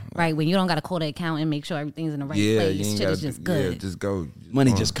 right, when you don't got to call the account and make sure everything's in the right place. Shit is just good. Yeah, just go.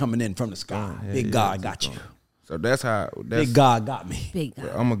 Money just coming in from the sky. Big God got you. So that's how. Big God got me. Big God.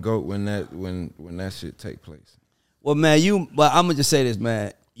 I'm a GOAT when that shit take place. Well, man, but I'm gonna just say this,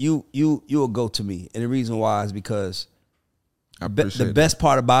 man. You a GOAT to me, and the reason why is because the best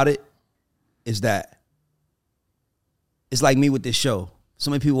part about it is that it's like me with this show. So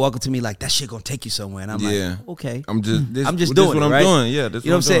many people walk up to me like, that shit gonna take you somewhere, and I'm like, okay, I'm just doing what I'm right? doing. Yeah, this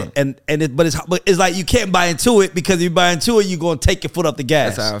you know what I'm saying. But it's like you can't buy into it, because if you buy into it, you gonna take your foot off the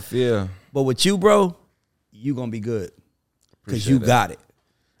gas. That's how I feel. But with you, bro, you gonna be good because you got it.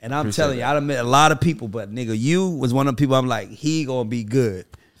 And I'm telling you, I done met a lot of people, but nigga, you was one of the people I'm like, he gonna be good.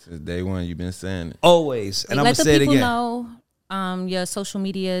 Since day one, you've been saying it. Always. And I'm gonna say it again. Let the people know your social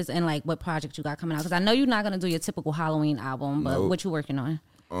medias and like what project you got coming out, because I know you're not gonna do your typical Halloween album, but what you working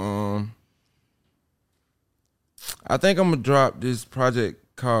on? I think I'm gonna drop this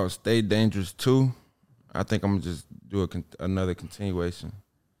project called Stay Dangerous 2. I think I'm gonna just do another continuation.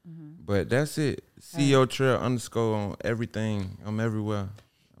 But that's it. CEO Trayle _ on everything. I'm everywhere.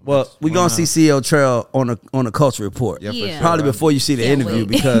 Well, we're gonna see CEO Trayle on a culture report. Yeah, for sure. Probably before you see the interview,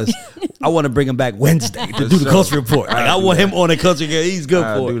 because I want to bring him back Wednesday to do the culture report. Like, I want him on the culture report. He's good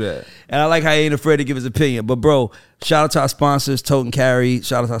for it. Do that. And I like how he ain't afraid to give his opinion. But bro, shout out to our sponsors, Tote and Carry.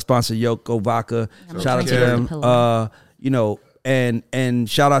 Shout out to our sponsor, Yoko Vodka. Shout out to them. And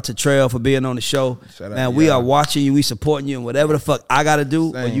shout out to Trayle for being on the show. We are watching you, we supporting you, and whatever the fuck I gotta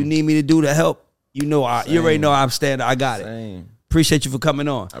do or you need me to do to help, you already know I'm standing. I got it. Appreciate you for coming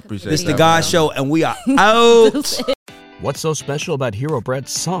on. I appreciate it. This is the Guy Show, and we are out. What's so special about Hero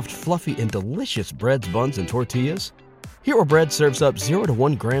Bread's soft, fluffy, and delicious breads, buns, and tortillas? Hero Bread serves up 0 to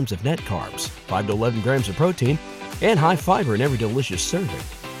 1 grams of net carbs, 5 to 11 grams of protein, and high fiber in every delicious serving.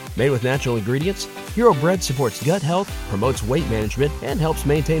 Made with natural ingredients, Hero Bread supports gut health, promotes weight management, and helps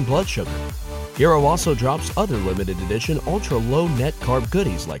maintain blood sugar. Hero also drops other limited edition ultra-low net carb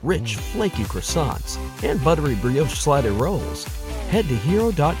goodies like rich, flaky croissants and buttery brioche slider rolls. Head to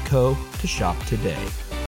hero.co to shop today.